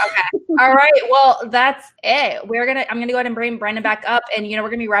Swag. Okay. All right. Well, that's it. I'm gonna go ahead and bring Brandon back up, and we're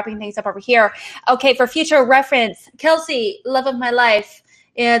gonna be wrapping things up over here. Okay, for future reference, Kelsey, love of my life,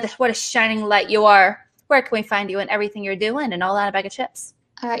 what a shining light you are. Where can we find you and everything you're doing and all that, a bag of chips?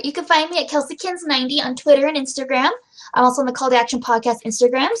 All right, you can find me at KelseyKins90 on Twitter and Instagram. I'm also on the Call to Action Podcast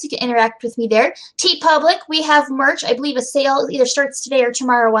Instagram, so you can interact with me there. TeePublic, we have merch. I believe a sale either starts today or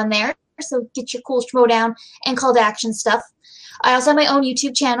tomorrow on there. So get your cool Schmodown and Call to Action stuff. I also have my own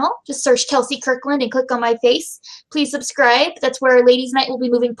YouTube channel. Just search Kelsey Kirkland and click on my face. Please subscribe. That's where Ladies Night will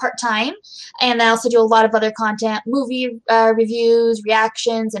be moving part-time. And I also do a lot of other content, movie reviews,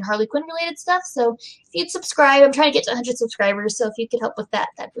 reactions, and Harley Quinn related stuff. So if you'd subscribe, I'm trying to get to 100 subscribers. So if you could help with that,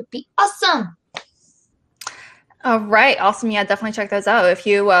 that would be awesome. All right, awesome. Yeah, definitely check those out if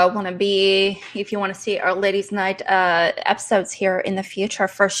you want to see our Ladies Night episodes here in the future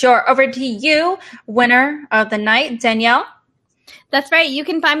for sure. Over to you, winner of the night, Danielle. That's right. You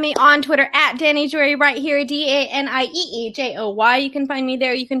can find me on Twitter at Danny Joy right here, DANIEEJOY. You can find me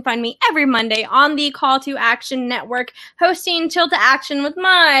there. You can find me every Monday on the Call to Action Network, hosting Chill to Action with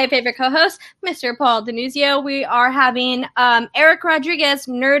my favorite co-host, Mr. Paul Denuzio. We are having Eric Rodriguez,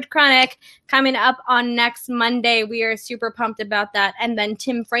 Nerd Chronic, coming up on next Monday. We are super pumped about that. And then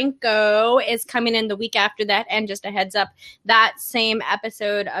Tim Franco is coming in the week after that. And just a heads up, that same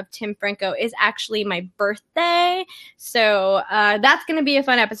episode of Tim Franco is actually my birthday. So that's going to be a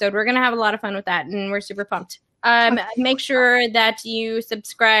fun episode. We're going to have a lot of fun with that, and we're super pumped. Make sure that you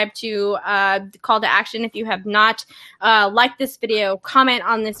subscribe to Call to Action if you have not. Like this video, comment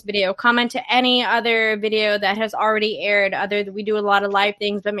on this video, comment to any other video that has already aired. We do a lot of live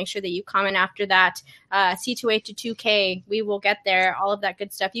things, but make sure that you comment after that. C2A to 2K, we will get there, all of that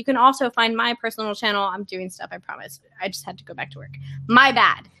good stuff. You can also find my personal channel. I'm doing stuff, I promise. I just had to go back to work. My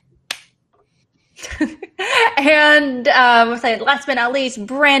bad. And last but not least,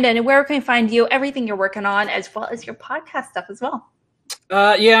 Brandon, where can we find you? Everything you're working on, as well as your podcast stuff as well.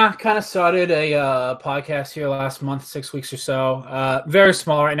 Yeah, kind of started a podcast here last month, 6 weeks or so. Very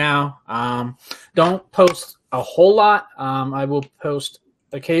small right now. Don't post a whole lot. I will post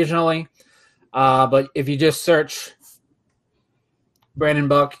occasionally. But if you just search Brandon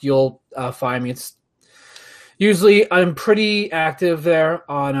Buck, you'll find me. It's usually I'm pretty active there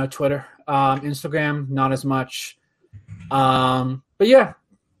on Twitter. Instagram, not as much. But yeah,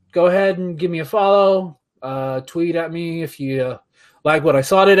 go ahead and give me a follow. Tweet at me if you like what I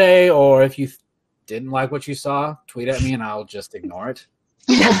saw today, or if you didn't like what you saw, tweet at me and I'll just ignore it.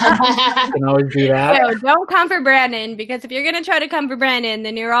 You can always do that. So don't come for Brandon, because if you're going to try to come for Brandon,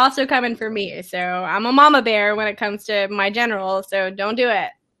 then you're also coming for me. So I'm a mama bear when it comes to my general, so don't do it.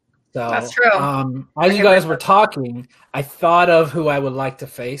 So, that's true. As you guys were talking, I thought of who I would like to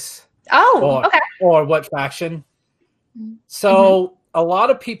face. Okay. Or what faction. So a lot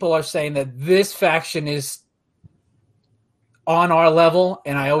of people are saying that this faction is on our level,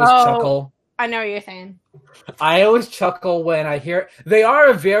 and I always chuckle. I know what you're saying. I always chuckle when I hear they are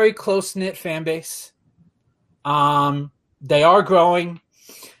a very close-knit fan base. They are growing.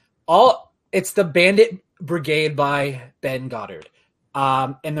 It's the Bandit Brigade by Ben Goddard.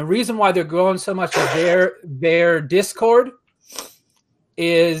 And the reason why they're growing so much is their Discord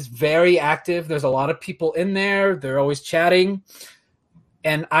is very active. There's a lot of people in there. They're always chatting.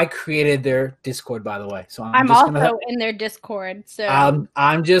 And I created their Discord, by the way. So I'm also in their Discord. So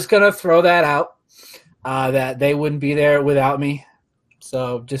I'm just going to throw that out, that they wouldn't be there without me.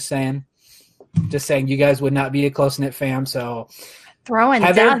 So just saying you guys would not be a close-knit fam. So throwing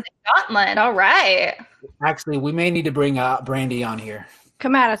down the gauntlet. All right. Actually, we may need to bring Brandy on here.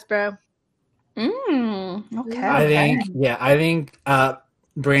 Come at us, bro. Okay. I think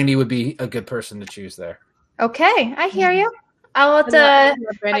Brandy would be a good person to choose there. Okay, I hear you. I'll have to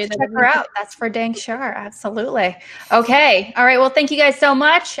check her out. That's for dang sure. Absolutely. Okay. All right. Well, thank you guys so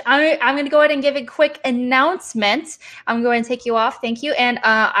much. I'm going to go ahead and give a quick announcement. I'm going to take you off. Thank you. And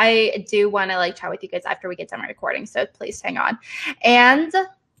I do want to chat with you guys after we get done recording. So please hang on and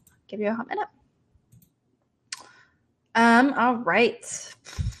give you a hot minute. All right.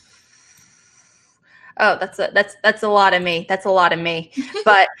 Oh, that's a lot of me. That's a lot of me.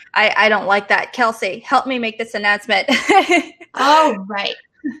 But I don't like that. Kelsey, help me make this announcement. All right.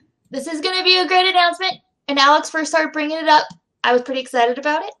 This is going to be a great announcement. And Alex first started bringing it up. I was pretty excited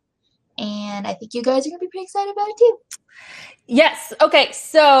about it. And I think you guys are going to be pretty excited about it too. Yes. Okay.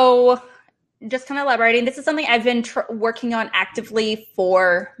 So just kind of elaborating, this is something I've been working on actively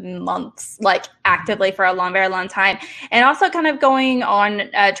for months, actively for a very long time. And also kind of going on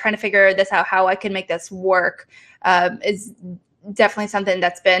trying to figure this out, how I can make this work is definitely something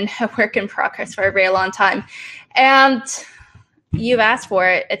that's been a work in progress for a very long time. And you've asked for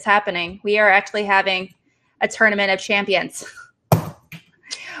it. It's happening. We are actually having a tournament of champions.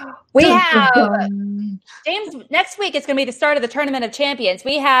 We have James, next week is going to be the start of the Tournament of Champions.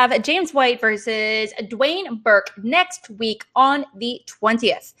 We have James White versus Dwayne Burke next week on the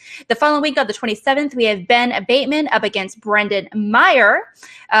 20th. The following week on the 27th, we have Ben Bateman up against Brendan Meyer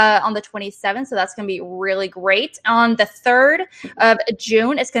on the 27th. So that's going to be really great. On the 3rd of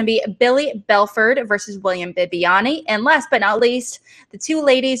June, it's going to be Billy Belford versus William Bibiani. And last but not least, the two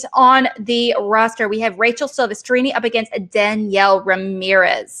ladies on the roster, we have Rachel Silvestrini up against Danielle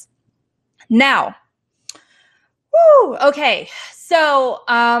Ramirez. Now, okay. So,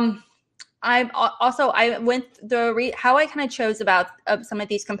 I went how I kind of chose about some of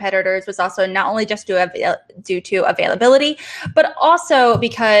these competitors was also not only just due to availability, but also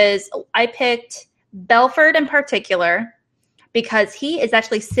because I picked Belford in particular because he is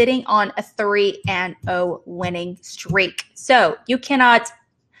actually sitting on a 3-0 winning streak. So you cannot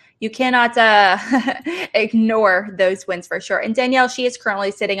ignore those wins for sure. And Danielle, she is currently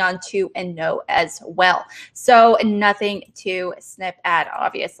sitting on 2-0 as well. So nothing to snip at,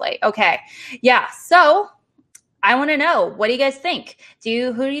 obviously. Okay. Yeah. So I want to know, what do you guys think?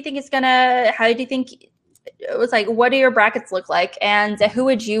 Who do you think is how do you think it was like, what do your brackets look like? And who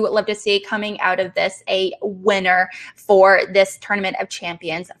would you love to see coming out of this a winner for this Tournament of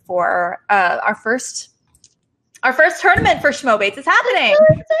Champions for our first tournament for Schmobates is happening.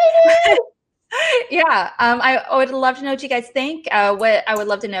 Yeah, I would love to know what you guys think. I would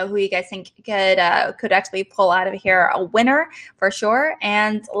love to know who you guys think could actually pull out of here a winner for sure,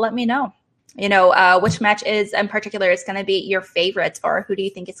 and let me know. Which match in particular is going to be your favorite, or who do you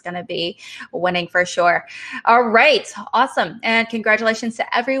think is going to be winning for sure? All right, awesome, and congratulations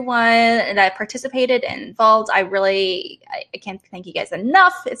to everyone that participated and involved. I can't thank you guys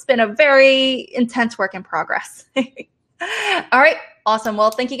enough. It's been a very intense work in progress. All right, awesome.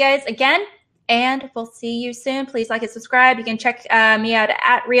 Well, thank you guys again, and we'll see you soon. Please like and subscribe. You can check me out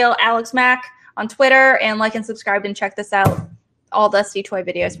at RealAlexMac on Twitter, and like and subscribe and check this out. All the Dusty Toy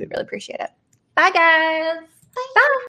videos. We really appreciate it. Bye, guys. Bye. Bye.